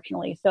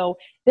 unfortunately. So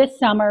this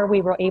summer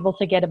we were able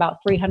to get about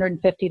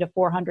 350 to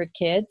 400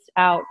 kids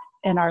out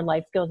in our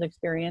life skills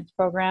experience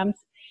programs.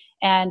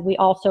 And we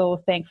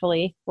also,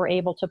 thankfully, were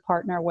able to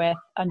partner with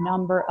a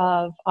number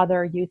of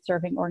other youth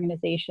serving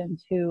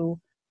organizations who,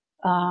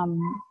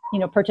 you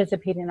know,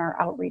 participate in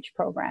our outreach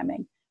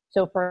programming.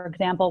 So for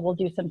example, we'll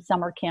do some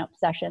summer camp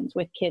sessions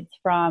with kids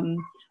from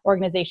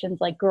organizations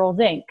like Girls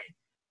Inc.,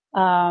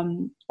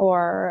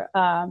 or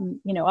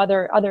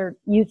other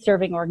youth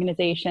serving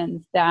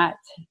organizations that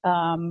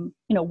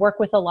work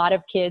with a lot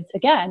of kids,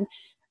 again,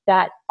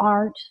 that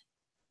aren't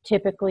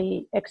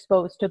typically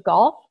exposed to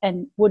golf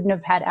and wouldn't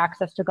have had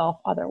access to golf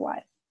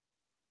otherwise.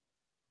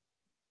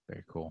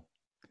 Very cool.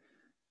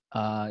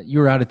 You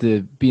were out at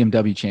the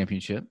BMW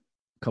Championship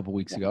a couple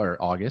weeks ago,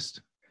 or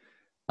August.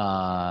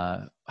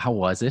 How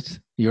was it?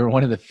 You were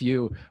one of the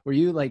few. Were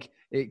you like,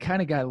 it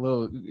kind of got a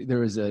little, there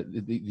was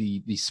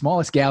the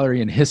smallest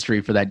gallery in history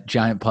for that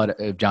giant putt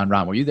of Jon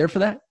Rahm. Were you there for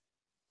that?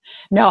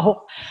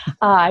 No,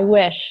 I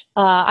wish.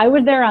 I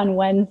was there on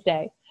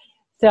Wednesday.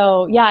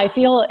 So yeah, I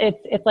feel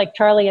it's like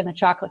Charlie and the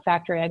Chocolate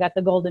Factory. I got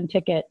the golden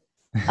ticket.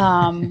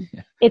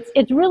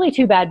 It's really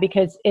too bad,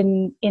 because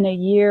in a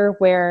year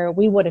where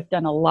we would have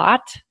done a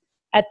lot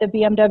at the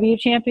BMW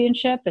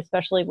Championship,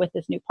 especially with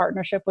this new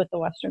partnership with the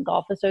Western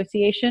Golf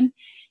Association,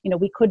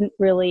 we couldn't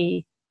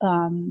really,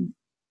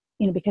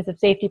 because of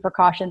safety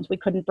precautions, we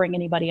couldn't bring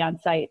anybody on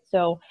site.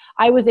 So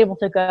I was able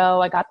to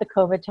go. I got the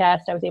COVID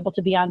test. I was able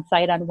to be on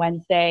site on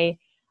Wednesday.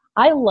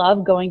 I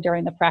love going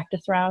during the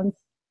practice rounds.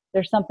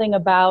 There's something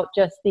about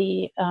just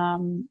the,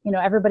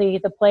 everybody,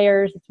 the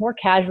players, it's more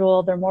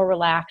casual. They're more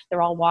relaxed.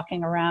 They're all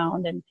walking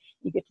around and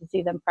you get to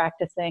see them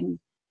practicing.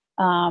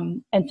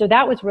 And so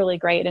that was really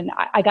great. And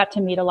I got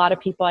to meet a lot of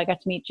people. I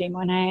got to meet Jay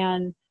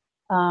Monahan,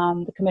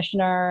 the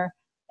commissioner,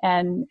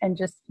 and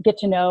just get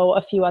to know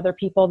a few other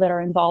people that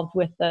are involved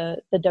with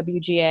the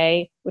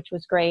WGA, which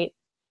was great.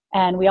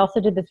 And we also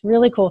did this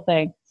really cool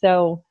thing.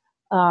 So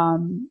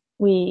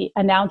we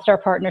announced our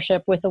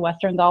partnership with the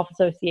Western Golf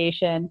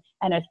Association.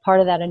 And as part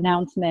of that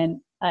announcement,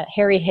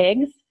 Harry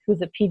Higgs,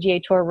 who's a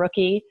PGA Tour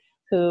rookie,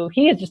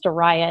 he is just a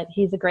riot.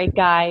 He's a great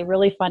guy,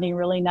 really funny,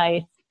 really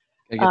nice.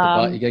 You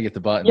gotta get the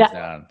buttons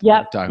down.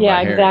 Yeah,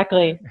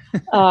 exactly.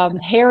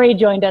 Harry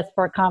joined us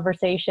for a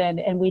conversation,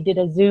 and we did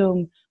a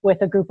Zoom with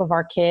a group of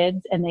our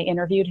kids, and they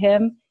interviewed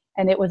him,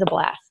 and it was a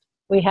blast.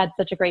 We had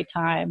such a great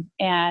time,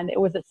 and it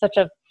was such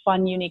a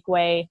fun, unique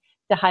way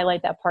to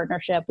highlight that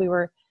partnership. We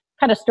were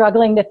kind of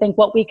struggling to think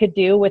what we could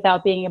do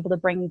without being able to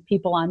bring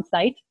people on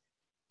site.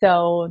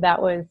 So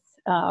that was,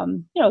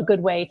 a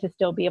good way to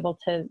still be able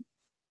to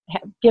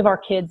give our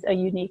kids a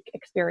unique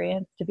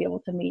experience, to be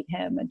able to meet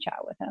him and chat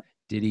with him.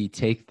 Did he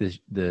take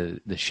the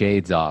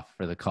shades off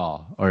for the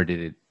call, or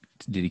did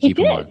he keep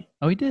them on?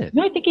 Oh, he did.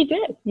 No, I think he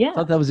did. Yeah. I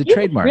thought that was a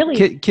trademark.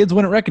 Kids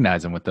wouldn't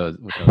recognize him with those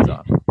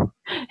off.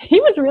 He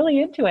was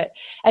really into it,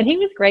 and he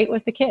was great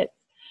with the kids.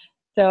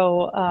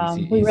 So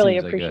we really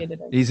appreciated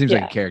it. He seems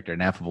like a character,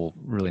 an affable,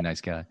 really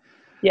nice guy.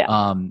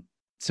 Yeah.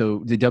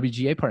 So the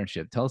WGA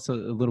partnership, tell us a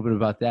little bit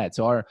about that.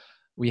 So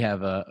we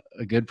have a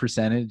good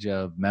percentage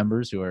of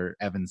members who are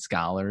Evans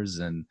scholars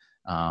and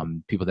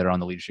people that are on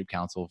the leadership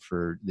council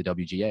for the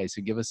WGA.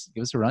 So give us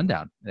a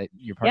rundown that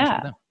you're partnering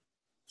with them.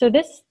 So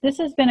this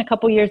has been a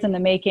couple years in the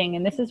making,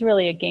 and this is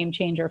really a game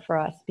changer for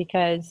us,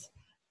 because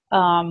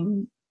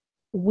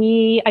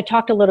I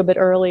talked a little bit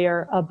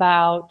earlier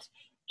about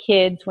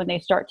kids when they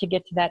start to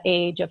get to that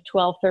age of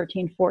 12,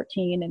 13,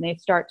 14, and they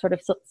start sort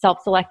of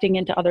self-selecting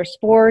into other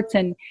sports.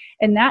 And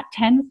that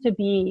tends to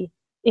be,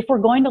 if we're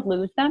going to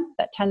lose them,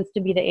 that tends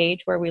to be the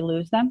age where we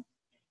lose them.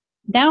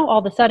 Now,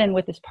 all of a sudden,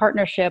 with this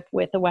partnership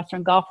with the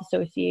Western Golf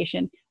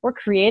Association, we're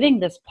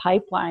creating this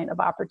pipeline of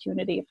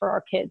opportunity for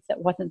our kids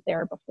that wasn't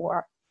there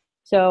before.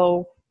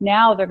 So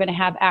now they're going to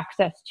have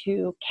access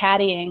to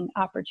caddying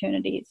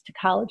opportunities, to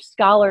college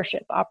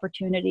scholarship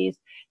opportunities.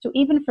 So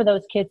even for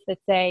those kids that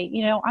say,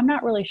 I'm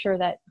not really sure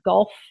that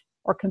golf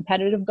or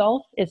competitive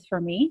golf is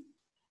for me,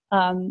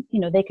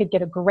 they could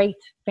get a great,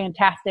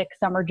 fantastic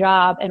summer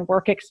job and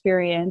work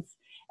experience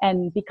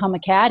and become a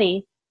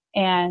caddy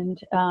and,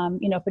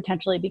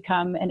 potentially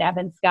become an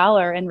Evans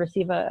Scholar and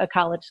receive a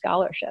college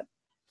scholarship.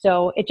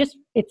 So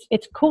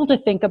it's cool to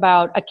think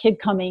about a kid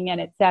coming in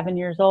at 7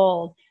 years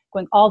old,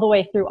 going all the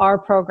way through our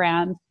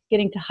programs,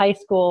 getting to high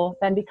school,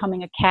 then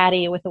becoming a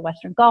caddy with the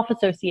Western Golf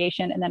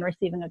Association, and then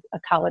receiving a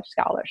college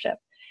scholarship.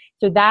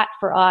 So that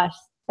for us,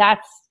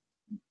 that's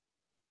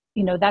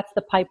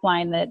the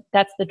pipeline,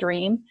 that's the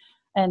dream.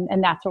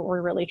 And that's what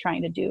we're really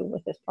trying to do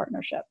with this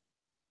partnership.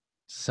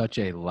 Such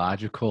a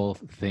logical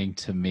thing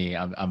to me.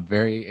 I'm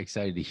very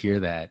excited to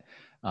hear that,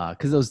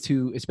 because those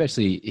two,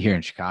 especially here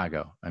in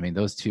Chicago, I mean,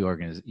 those two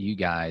you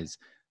guys,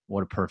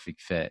 what a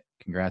perfect fit.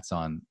 Congrats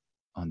on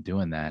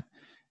doing that.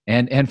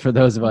 And for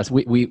those of us,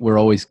 we're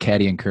always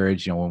caddy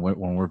encouraged. When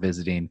we're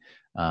visiting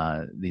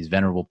these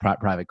venerable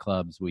private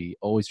clubs, we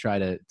always try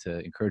to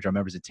encourage our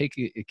members to take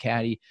a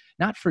caddy,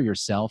 not for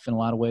yourself in a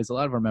lot of ways. A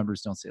lot of our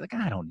members don't say, like,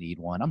 I don't need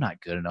one. I'm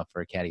not good enough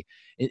for a caddy.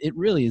 It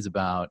really is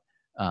about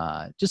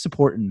just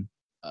supporting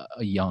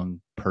a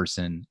young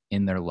person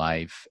in their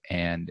life,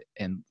 and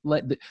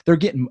they're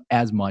getting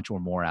as much or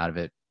more out of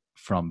it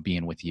from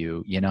being with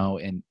you,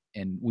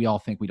 and we all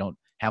think we don't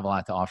have a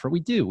lot to offer. We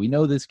do. We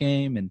know this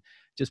game, and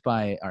just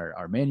by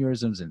our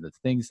mannerisms and the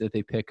things that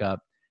they pick up.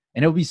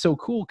 And it would be so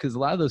cool, because a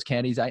lot of those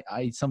caddies,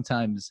 I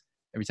sometimes,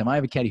 every time I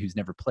have a caddy who's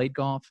never played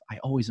golf, I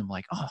always am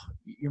like, oh,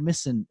 you're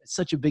missing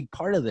such a big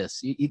part of this.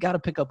 You got to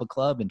pick up a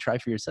club and try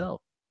for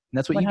yourself. And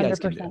that's what 100%. You guys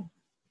can do.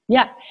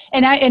 Yeah.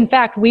 And in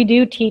fact, we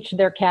do teach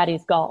their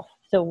caddies golf.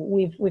 So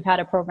we've had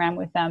a program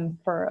with them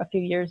for a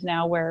few years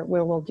now where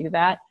we'll do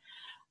that.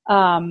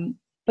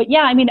 But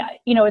yeah, I mean,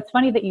 it's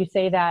funny that you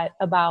say that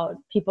about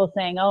people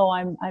saying, "Oh,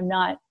 I'm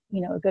not,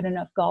 a good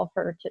enough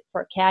golfer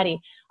for a caddy."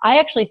 I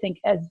actually think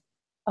as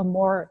a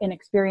more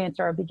inexperienced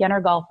or a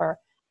beginner golfer,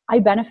 I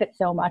benefit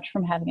so much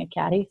from having a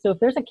caddy. So if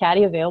there's a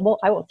caddy available,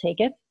 I will take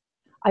it.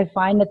 I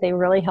find that they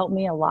really help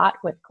me a lot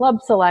with club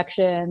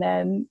selection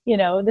and,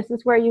 this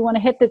is where you want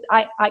to hit this.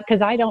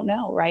 Cause I don't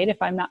know, right? If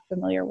I'm not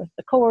familiar with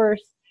the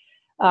course.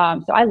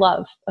 So I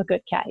love a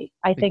good caddy.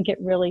 I think it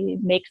really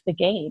makes the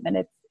game, and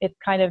it's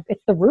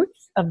the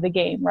roots of the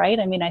game, right?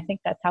 I mean, I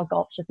think that's how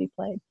golf should be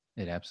played.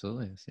 It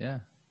absolutely is. Yeah.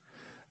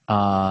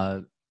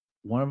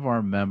 One of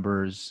our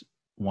members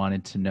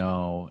wanted to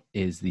know,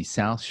 is the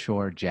South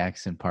Shore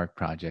Jackson Park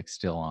project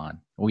still on?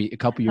 A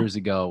couple years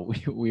ago,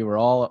 we were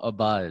all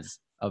abuzz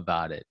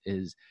about it.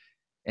 Is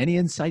any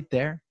insight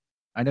there?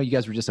 I know you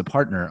guys were just a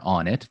partner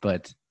on it,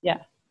 but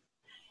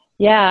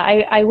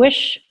I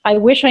wish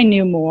I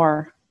knew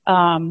more.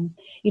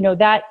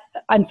 That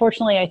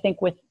unfortunately, I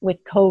think with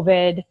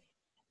COVID,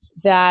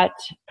 that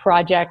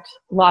project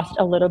lost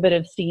a little bit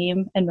of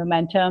steam and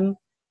momentum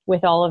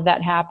with all of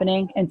that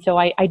happening. And so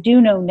I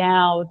do know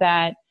now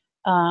that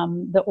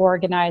the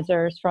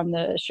organizers from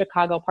the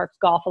Chicago Parks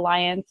Golf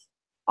Alliance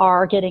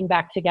are getting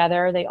back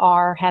together. They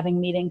are having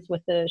meetings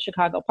with the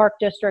Chicago Park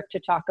District to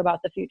talk about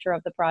the future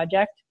of the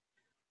project.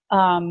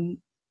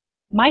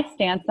 My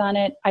stance on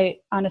it,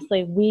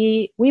 honestly,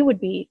 we would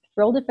be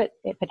thrilled if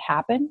it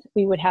happened.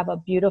 We would have a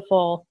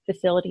beautiful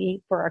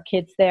facility for our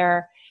kids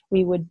there.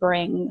 We would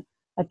bring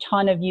a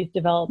ton of youth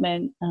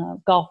development,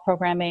 golf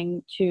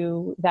programming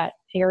to that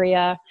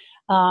area.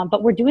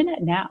 But we're doing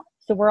it now.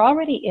 So we're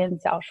already in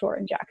South Shore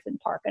and Jackson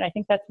Park. And I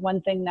think that's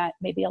one thing that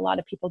maybe a lot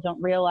of people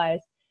don't realize.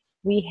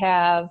 We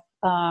have,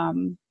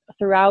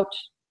 throughout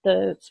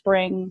the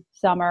spring,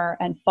 summer,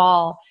 and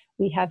fall,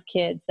 we have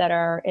kids that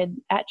are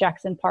at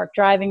Jackson Park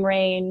driving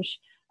range,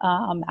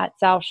 at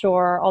South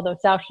Shore, although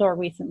South Shore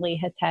recently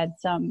has had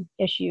some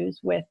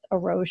issues with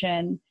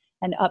erosion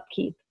and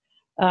upkeep.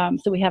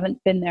 So we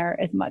haven't been there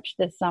as much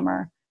this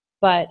summer,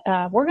 but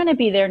we're going to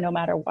be there no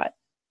matter what.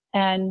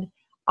 And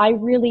I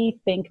really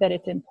think that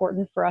it's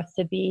important for us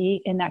to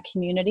be in that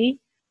community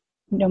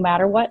no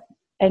matter what.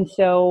 And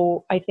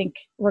so I think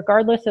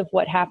regardless of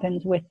what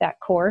happens with that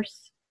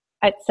course,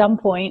 at some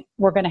point,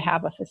 we're going to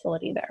have a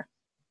facility there,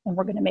 and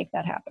we're going to make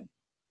that happen.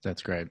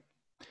 That's great.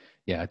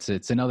 Yeah,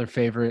 it's another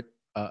favorite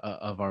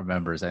of our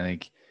members. I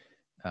think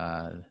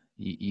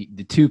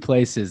the two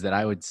places that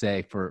I would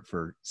say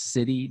for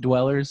city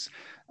dwellers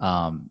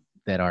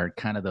that are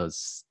kind of those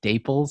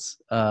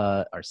staples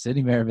are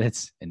Sidney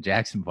Maravitz and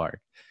Jackson Park.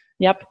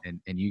 Yep.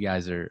 And you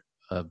guys are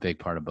a big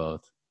part of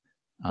both.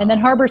 And then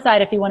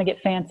Harborside, if you want to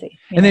get fancy.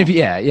 And then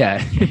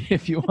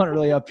if you want to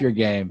really up your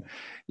game,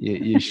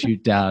 you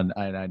shoot down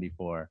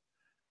I-94.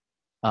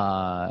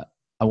 I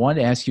wanted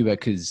to ask you about,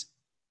 because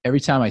every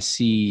time I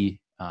see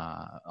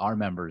our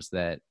members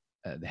that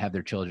have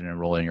their children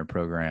enroll in your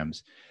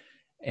programs,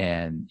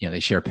 and they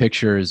share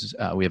pictures,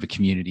 we have a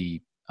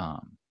community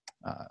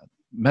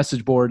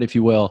message board, if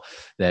you will,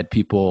 that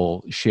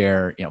people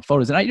share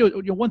photos.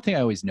 And one thing I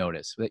always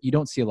notice that you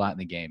don't see a lot in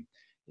the game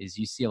is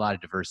you see a lot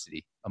of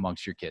diversity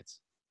amongst your kids,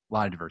 a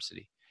lot of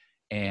diversity.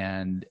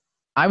 And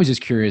I was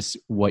just curious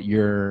what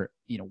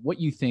what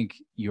you think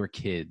your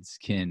kids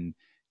can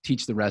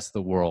teach the rest of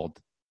the world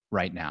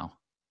right now,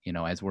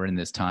 as we're in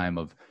this time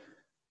of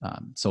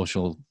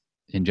social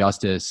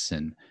injustice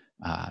and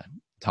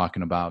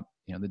talking about,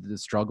 the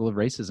struggle of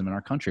racism in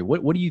our country.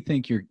 What do you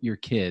think your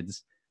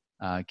kids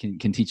can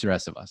teach the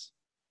rest of us?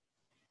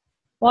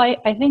 Well,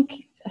 I think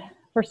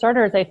for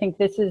starters, I think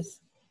this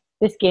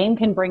game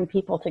can bring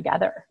people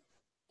together.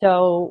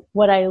 So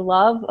what I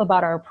love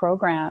about our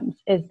programs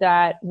is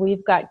that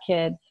we've got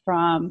kids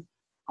from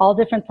all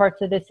different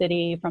parts of the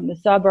city, from the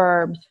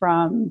suburbs,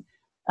 from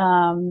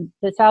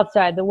the south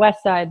side, the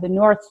west side, the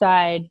north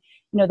side.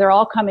 They're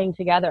all coming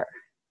together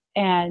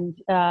and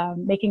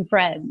making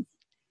friends.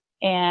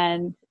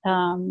 And,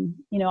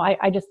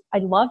 I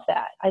love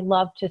that. I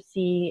love to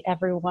see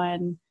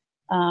everyone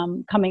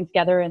coming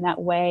together in that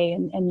way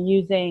and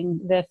using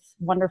this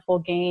wonderful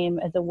game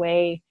as a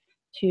way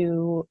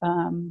to,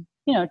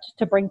 just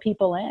to bring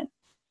people in.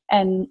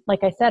 And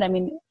like I said, I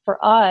mean,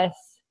 for us,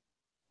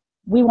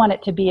 we want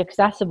it to be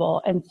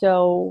accessible. And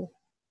so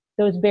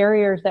those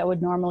barriers that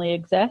would normally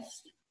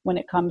exist when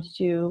it comes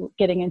to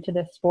getting into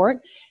this sport,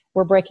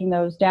 we're breaking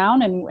those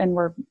down and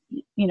we're,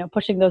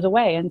 pushing those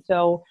away. And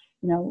so,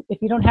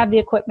 if you don't have the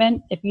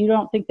equipment, if you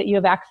don't think that you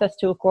have access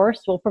to a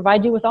course, we'll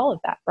provide you with all of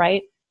that,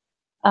 right?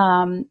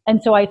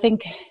 And so I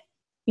think,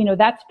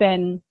 that's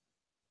been,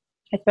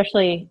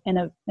 especially in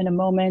a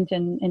moment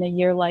and in a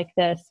year like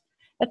this,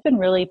 that's been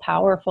really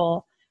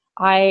powerful.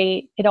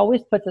 It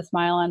always puts a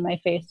smile on my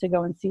face to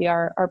go and see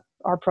our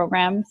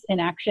programs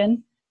in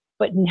action.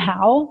 But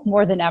now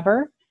more than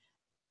ever,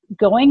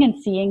 going and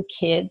seeing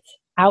kids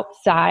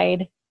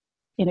outside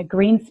in a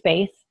green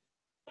space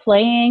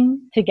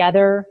playing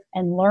together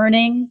and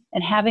learning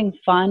and having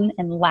fun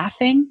and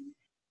laughing,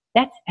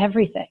 that's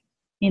everything.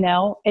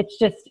 It's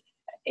just,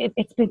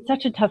 it's been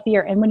such a tough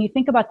year. And when you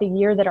think about the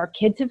year that our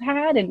kids have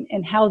had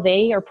and how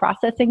they are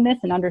processing this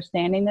and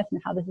understanding this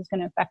and how this is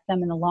going to affect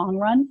them in the long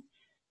run,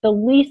 the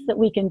least that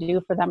we can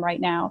do for them right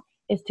now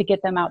is to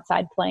get them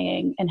outside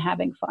playing and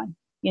having fun,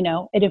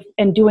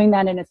 and doing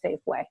that in a safe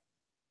way.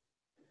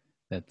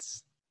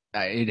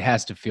 It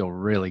has to feel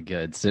really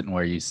good sitting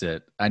where you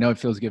sit. I know it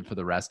feels good for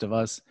the rest of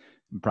us.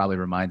 It probably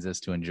reminds us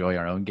to enjoy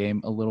our own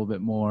game a little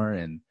bit more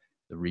and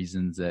the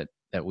reasons that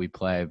we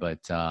play.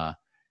 But the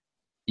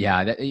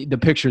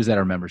pictures that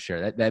our members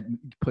share, that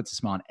puts a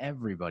smile on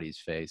everybody's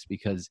face,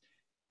 because,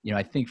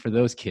 I think for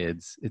those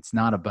kids, it's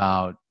not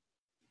about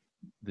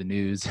the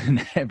news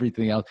and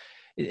everything else.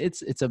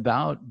 It's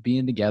about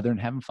being together and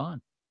having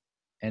fun.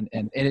 And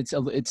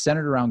it's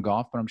centered around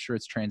golf, but I'm sure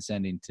it's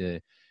transcending to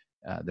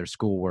their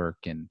schoolwork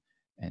and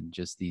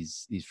just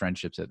these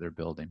friendships that they're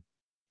building.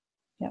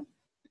 Yeah.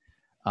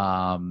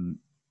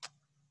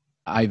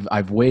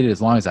 I've waited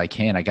as long as I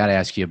can. I got to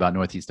ask you about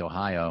Northeast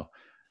Ohio.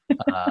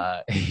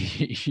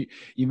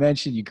 You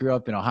mentioned you grew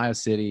up in Ohio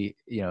City,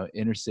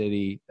 inner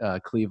city,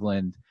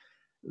 Cleveland.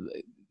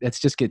 Let's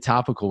just get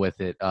topical with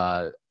it.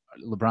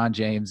 LeBron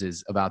James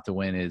is about to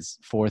win his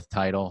 4th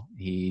title.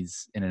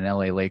 He's in an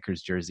LA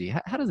Lakers jersey.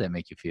 How does that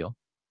make you feel?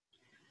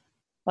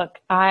 Look,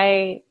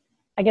 I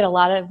get a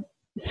lot of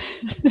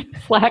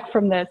slack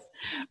from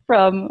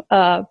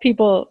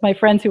people, my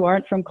friends who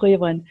aren't from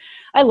Cleveland.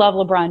 I love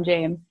LeBron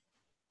James.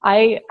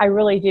 I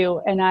really do.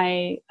 And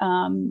I,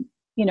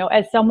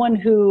 as someone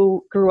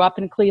who grew up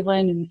in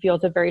Cleveland and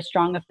feels a very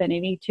strong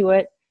affinity to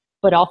it,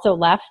 but also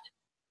left,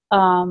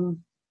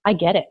 I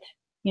get it,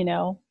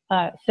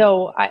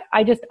 so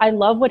I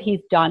love what he's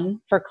done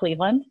for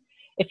Cleveland.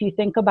 If you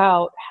think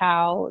about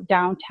how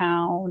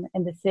downtown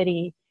and the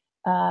city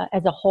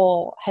as a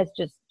whole has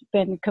just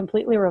been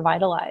completely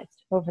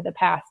revitalized over the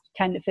past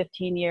 10 to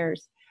 15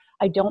 years,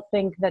 I don't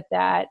think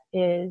that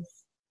is,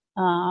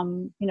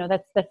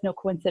 that's no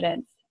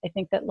coincidence. I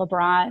think that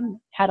LeBron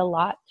had a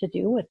lot to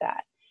do with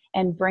that,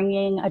 and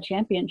bringing a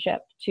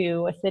championship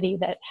to a city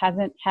that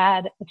hasn't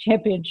had a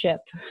championship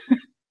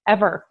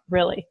ever,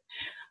 really,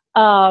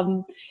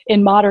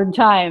 in modern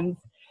times.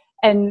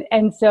 And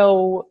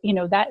so,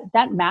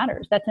 that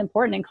matters. That's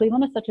important. And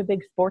Cleveland is such a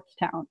big sports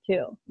town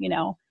too.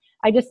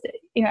 I just,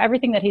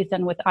 everything that he's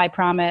done with I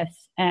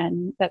Promise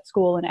and that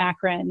school in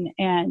Akron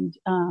and,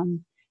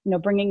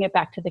 bringing it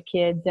back to the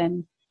kids.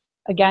 And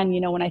again,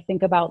 when I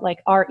think about like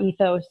our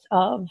ethos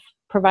of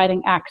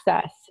providing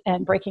access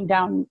and breaking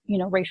down,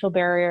 racial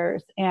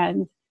barriers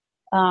and,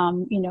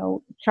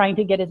 trying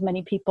to get as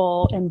many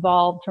people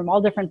involved from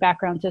all different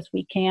backgrounds as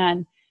we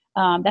can.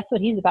 That's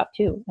what he's about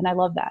too. And I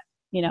love that,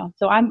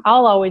 so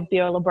I'll always be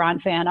a LeBron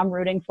fan. I'm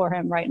rooting for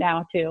him right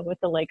now too, with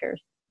the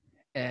Lakers.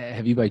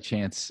 Have you by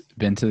chance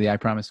been to the I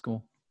Promise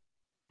school?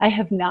 I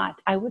have not.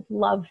 I would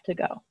love to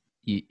go.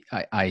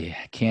 I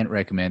can't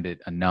recommend it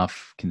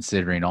enough,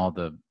 considering all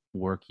the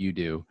work you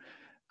do.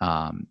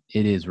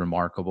 It is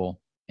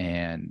remarkable.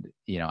 And,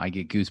 I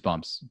get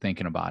goosebumps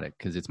thinking about it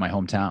because it's my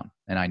hometown.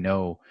 And I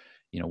know,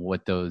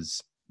 what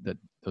those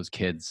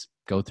kids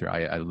go through.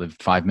 I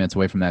lived 5 minutes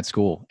away from that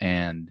school,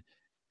 and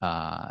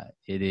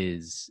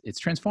it's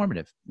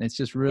transformative. It's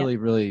just really,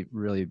 really,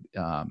 really,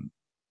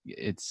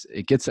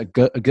 it gets a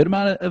good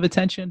amount of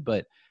attention,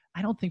 but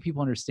I don't think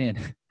people understand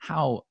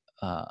how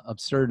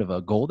absurd of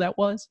a goal that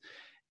was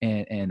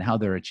and how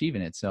they're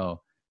achieving it.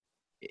 So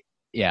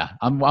yeah,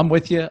 I'm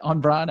with you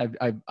on Bron.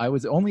 I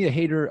was only a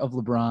hater of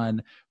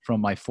LeBron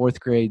from my 4th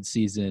grade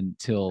season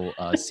till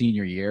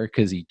senior year,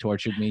 because he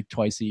tortured me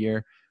twice a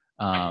year.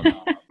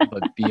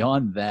 But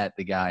beyond that,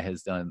 the guy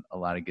has done a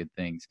lot of good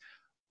things.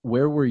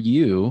 Where were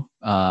you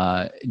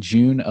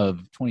June of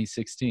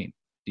 2016?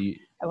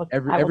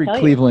 Every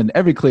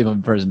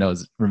Cleveland person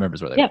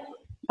remembers where they were. Yeah,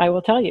 I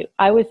will tell you.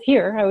 I was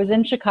here. I was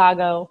in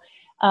Chicago.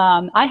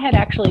 I had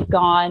actually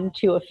gone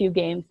to a few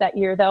games that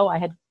year, though. I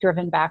had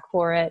driven back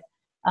for it,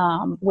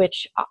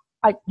 which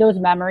those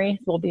memories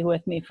will be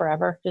with me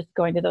forever. Just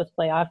going to those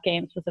playoff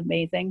games was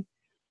amazing.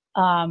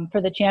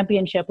 For the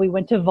championship, we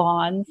went to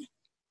Vaughn's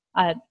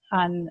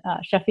on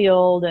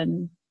Sheffield,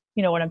 and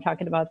you know what I'm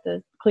talking about,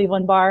 the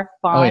Cleveland bar,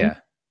 Vaughn's. Oh, yeah.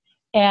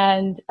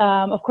 And,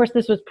 of course,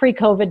 this was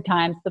pre-COVID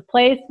times. The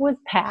place was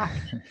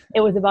packed.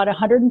 It was about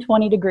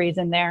 120 degrees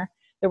in there.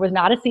 There was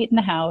not a seat in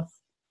the house.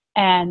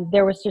 And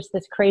there was just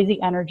this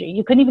crazy energy.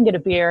 You couldn't even get a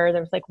beer.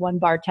 There was like one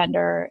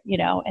bartender,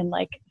 and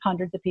like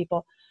hundreds of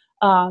people.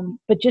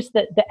 But just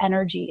the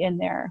energy in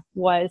there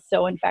was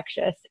so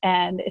infectious.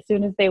 And as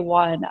soon as they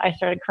won, I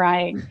started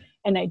crying,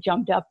 and I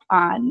jumped up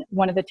on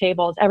one of the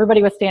tables.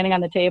 Everybody was standing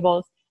on the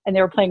tables, and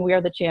they were playing We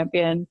Are the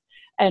Champions.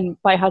 And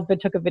my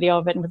husband took a video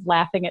of it and was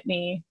laughing at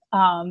me.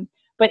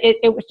 But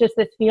it was just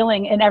this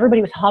feeling, and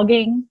everybody was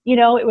hugging,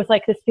 it was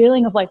like this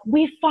feeling of like,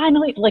 we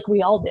finally, like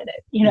we all did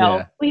it,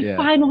 we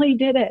finally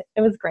did it.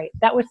 It was great.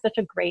 That was such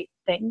a great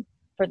thing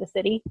for the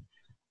city.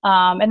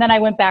 And then I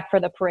went back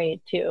for the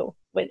parade too,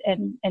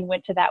 and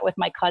went to that with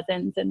my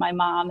cousins and my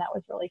mom. That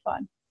was really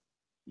fun.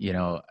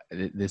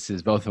 this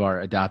is both of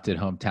our adopted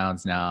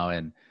hometowns now,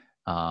 and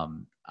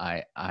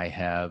I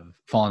have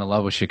fallen in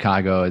love with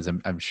Chicago, as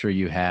I'm sure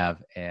you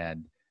have.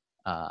 And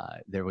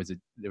there was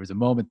a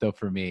moment though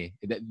for me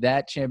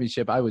that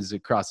championship. I was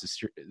across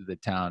the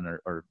town,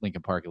 or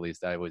Lincoln Park at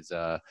least. I was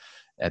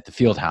at the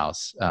Field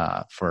House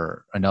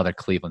for another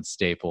Cleveland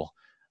staple.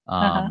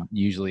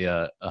 Usually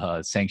a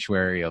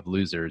sanctuary of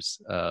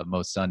losers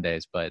most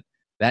Sundays, but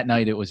that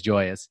night it was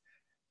joyous.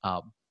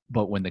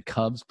 But when the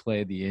Cubs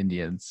played the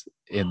Indians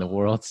in the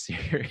World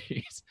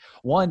Series,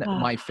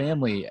 my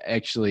family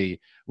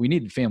we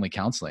needed family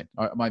counseling.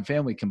 My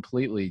family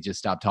completely just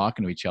stopped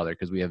talking to each other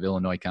because we have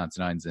Illinois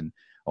consonants and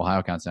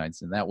Ohio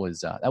consonants, and that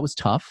was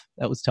tough.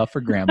 That was tough for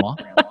Grandma.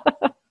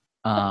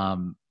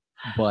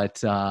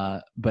 But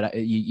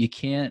you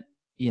can't,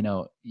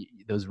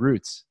 those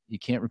roots, you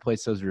can't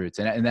replace those roots.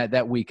 And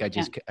that week I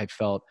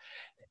felt,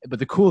 but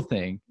the cool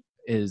thing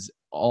is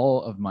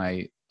all of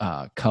my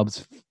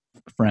Cubs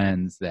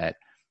friends that,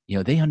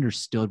 they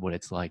understood what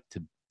it's like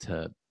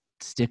to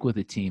stick with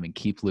a team and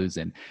keep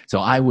losing. So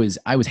I was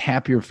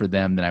happier for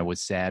them than I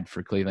was sad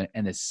for Cleveland.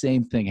 And the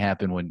same thing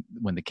happened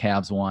when the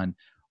Cavs won.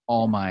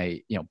 All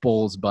my,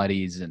 Bulls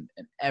buddies and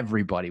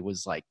everybody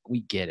was like,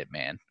 we get it,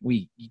 man.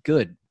 We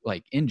good.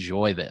 Like,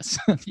 enjoy this.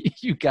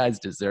 You guys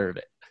deserve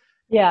it.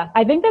 Yeah.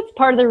 I think that's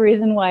part of the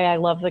reason why I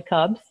love the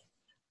Cubs.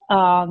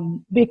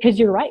 Because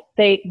you're right.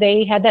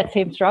 They had that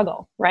same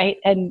struggle, right?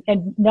 And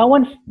no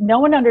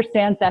one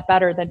understands that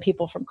better than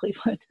people from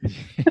Cleveland.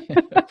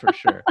 For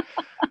sure.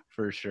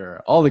 For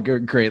sure. All the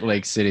Great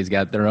Lakes cities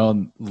got their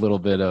own little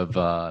bit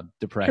of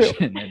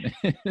depression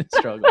and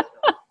struggle.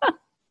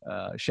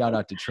 Shout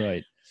out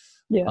Detroit.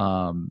 Yeah.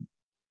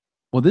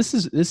 Well, this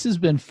has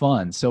been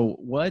fun. So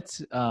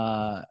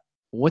I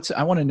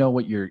want to know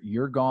what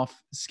your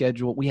golf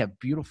schedule. We have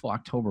beautiful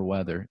October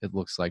weather, it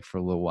looks like, for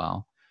a little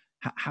while.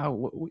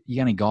 How you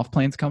got any golf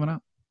plans coming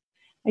up?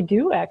 I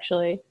do,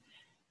 actually.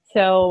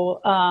 So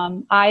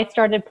I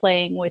started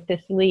playing with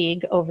this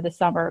league over the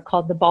summer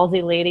called the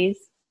Ballsy Ladies,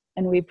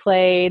 and we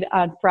played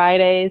on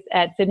Fridays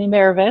at Sidney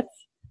Maravitz.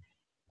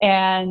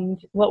 And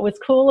what was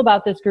cool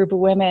about this group of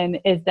women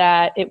is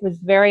that it was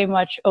very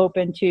much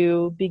open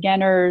to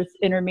beginners,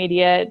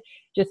 intermediate,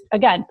 just,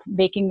 again,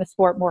 making the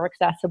sport more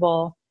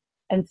accessible.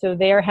 And so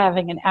they're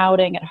having an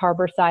outing at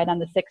Harborside on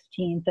the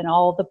 16th, and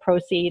all the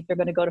proceeds are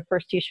going to go to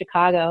First Tee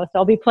Chicago. So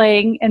I'll be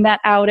playing in that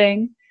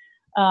outing.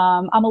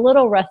 I'm a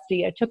little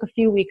rusty. I took a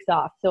few weeks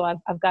off, so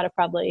I've got to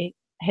probably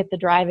hit the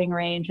driving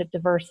range at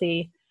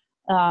Diversey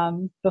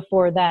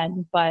before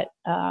then. But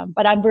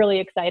I'm really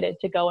excited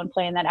to go and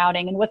play in that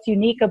outing. And what's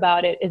unique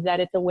about it is that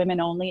it's a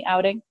women-only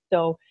outing.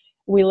 So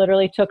we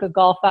literally took a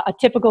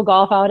typical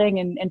golf outing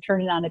and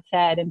turned it on its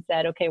head and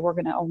said, okay, we're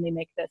going to only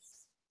make this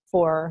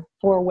for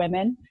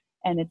women.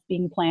 And it's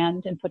being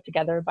planned and put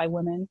together by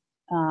women.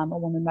 A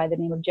woman by the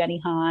name of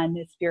Jenny Hahn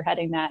is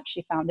spearheading that.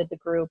 She founded the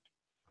group.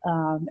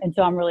 And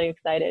so I'm really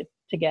excited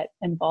to get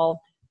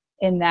involved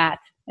in that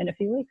in a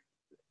few weeks.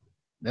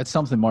 That's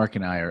something Mark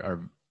and I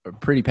are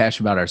pretty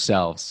passionate about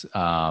ourselves.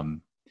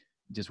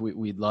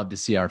 We'd love to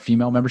see our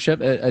female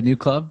membership at a new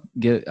club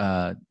get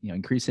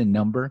increase in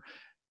number.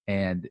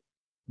 And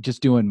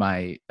just doing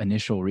my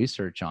initial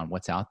research on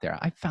what's out there,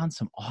 I found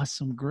some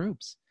awesome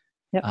groups.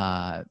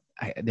 Yep.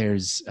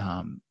 There's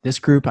this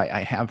group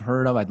I have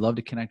heard of. I'd love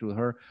to connect with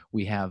her.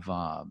 We have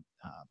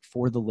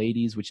For the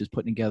Ladies, which is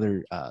putting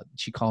together,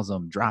 she calls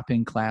them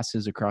drop-in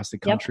classes across the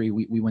country.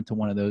 Yep. We went to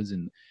one of those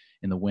in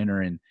the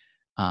winter, and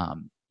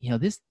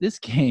this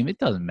game, it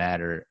doesn't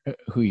matter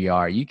who you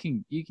are. You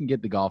can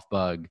get the golf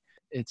bug.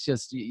 It's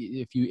just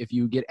if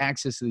you get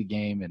access to the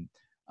game,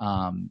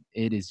 and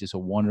it is just a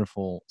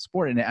wonderful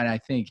sport. And I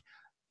think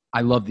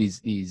I love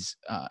these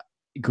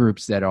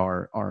groups that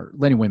are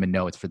letting women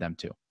know it's for them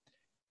too.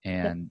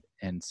 And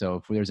so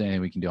if there's anything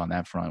we can do on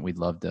that front, we'd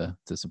love to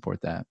support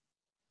that.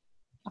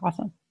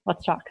 Awesome.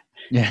 Let's talk.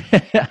 Yeah.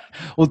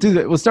 We'll do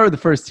that. We'll start with the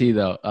first tee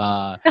though.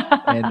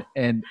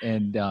 And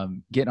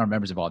getting our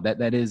members involved.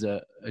 That is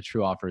a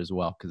true offer as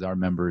well. Cause our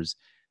members,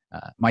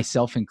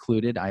 myself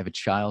included, I have a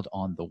child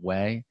on the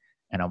way,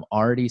 and I'm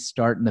already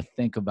starting to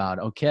think about,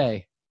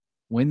 okay,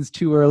 when's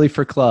too early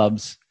for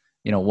clubs?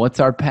 What's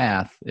our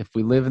path? If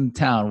we live in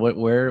town,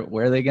 where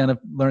are they going to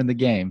learn the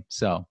game?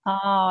 So. Oh,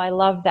 I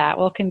love that.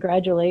 Well,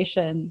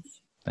 congratulations.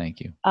 Thank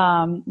you.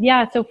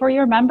 So for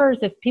your members,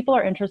 if people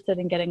are interested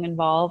in getting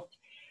involved,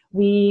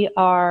 we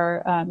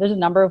are, there's a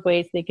number of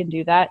ways they can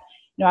do that.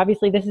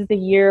 Obviously this is the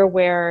year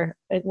where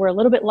we're a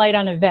little bit light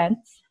on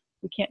events.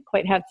 We can't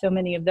quite have so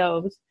many of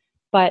those,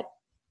 but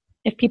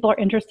if people are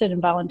interested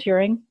in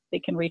volunteering, they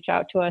can reach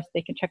out to us.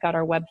 They can check out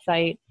our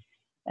website,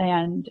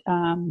 and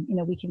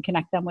we can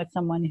connect them with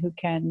someone who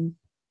can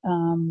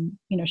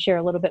share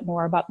a little bit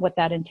more about what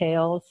that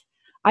entails.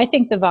 I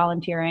think the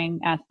volunteering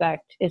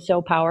aspect is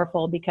so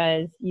powerful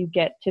because you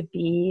get to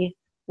be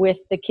with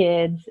the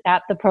kids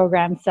at the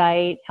program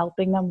site,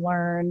 helping them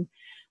learn,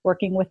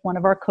 working with one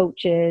of our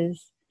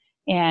coaches,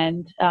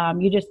 and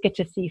you just get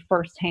to see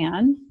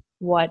firsthand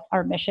what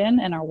our mission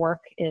and our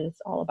work is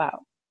all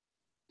about.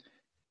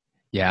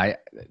 Yeah,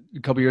 a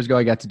couple years ago,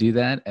 I got to do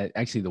that.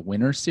 Actually, the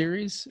Winter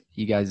Series,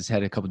 you guys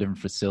had a couple different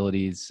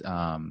facilities,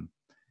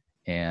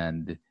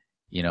 and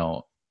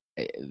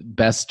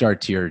best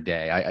start to your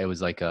day. I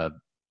was like a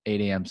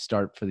 8 a.m.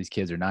 start for these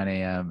kids, or 9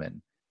 a.m.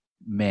 And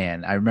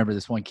man, I remember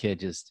this one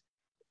kid just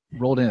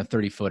rolled in a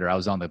 30-footer. I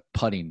was on the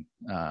putting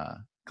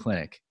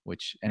clinic,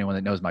 which anyone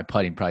that knows my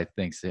putting probably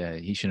thinks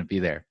he shouldn't be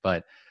there.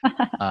 But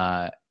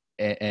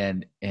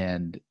and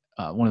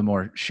one of the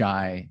more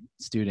shy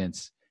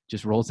students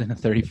just rolls in a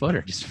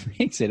 30-footer, just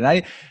makes it.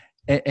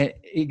 And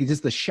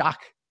just the shock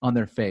on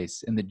their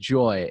face and the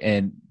joy,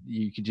 and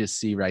you can just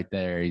see right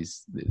there,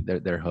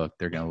 they're hooked.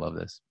 They're going to love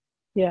this.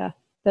 Yeah,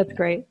 that's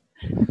great.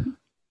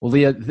 Well,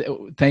 Leah,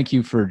 thank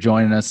you for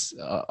joining us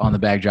on the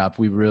Bag Drop.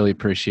 We really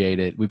appreciate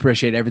it. We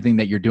appreciate everything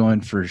that you're doing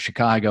for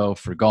Chicago,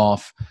 for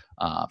golf,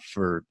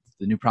 for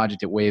the new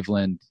project at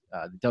Waveland,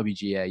 the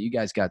WGA. You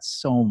guys got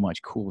so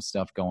much cool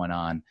stuff going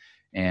on.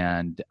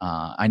 And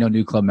I know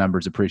new club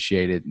members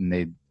appreciate it,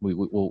 and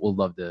we'll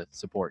love to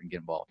support and get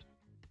involved.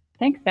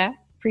 Thanks, Pat.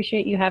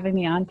 Appreciate you having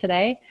me on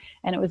today.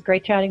 And it was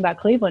great chatting about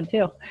Cleveland,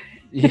 too.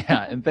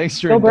 Yeah, and thanks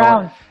for Go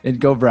Browns. And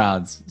go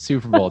Browns.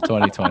 Super Bowl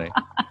 2020.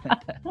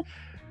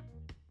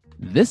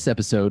 This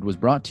episode was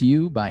brought to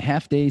you by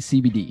Half Day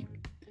CBD.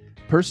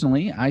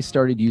 Personally, I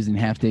started using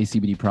Half Day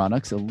CBD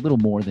products a little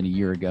more than a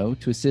year ago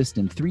to assist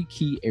in 3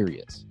 key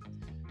areas.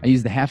 I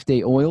use the Half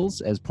Day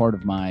oils as part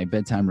of my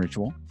bedtime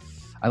ritual.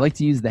 I like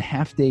to use the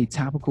Half Day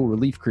topical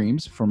relief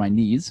creams for my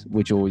knees,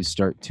 which always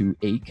start to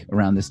ache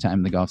around this time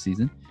of the golf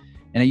season.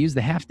 And I use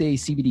the Half Day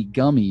CBD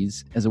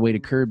gummies as a way to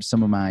curb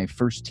some of my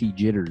first tee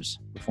jitters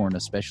before an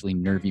especially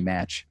nervy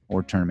match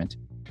or tournament.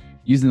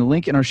 Using the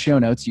link in our show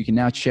notes, you can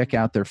now check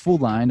out their full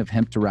line of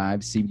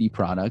hemp-derived CBD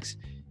products.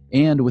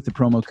 And with the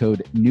promo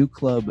code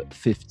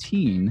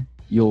NEWCLUB15,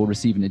 you'll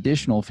receive an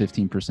additional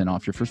 15%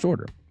 off your first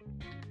order.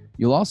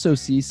 You'll also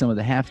see some of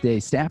the Half Day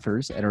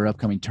staffers at our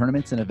upcoming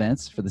tournaments and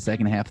events for the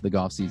second half of the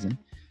golf season.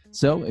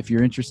 So if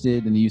you're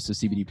interested in the use of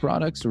CBD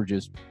products or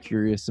just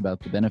curious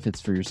about the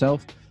benefits for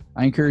yourself,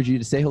 I encourage you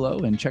to say hello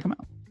and check them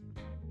out.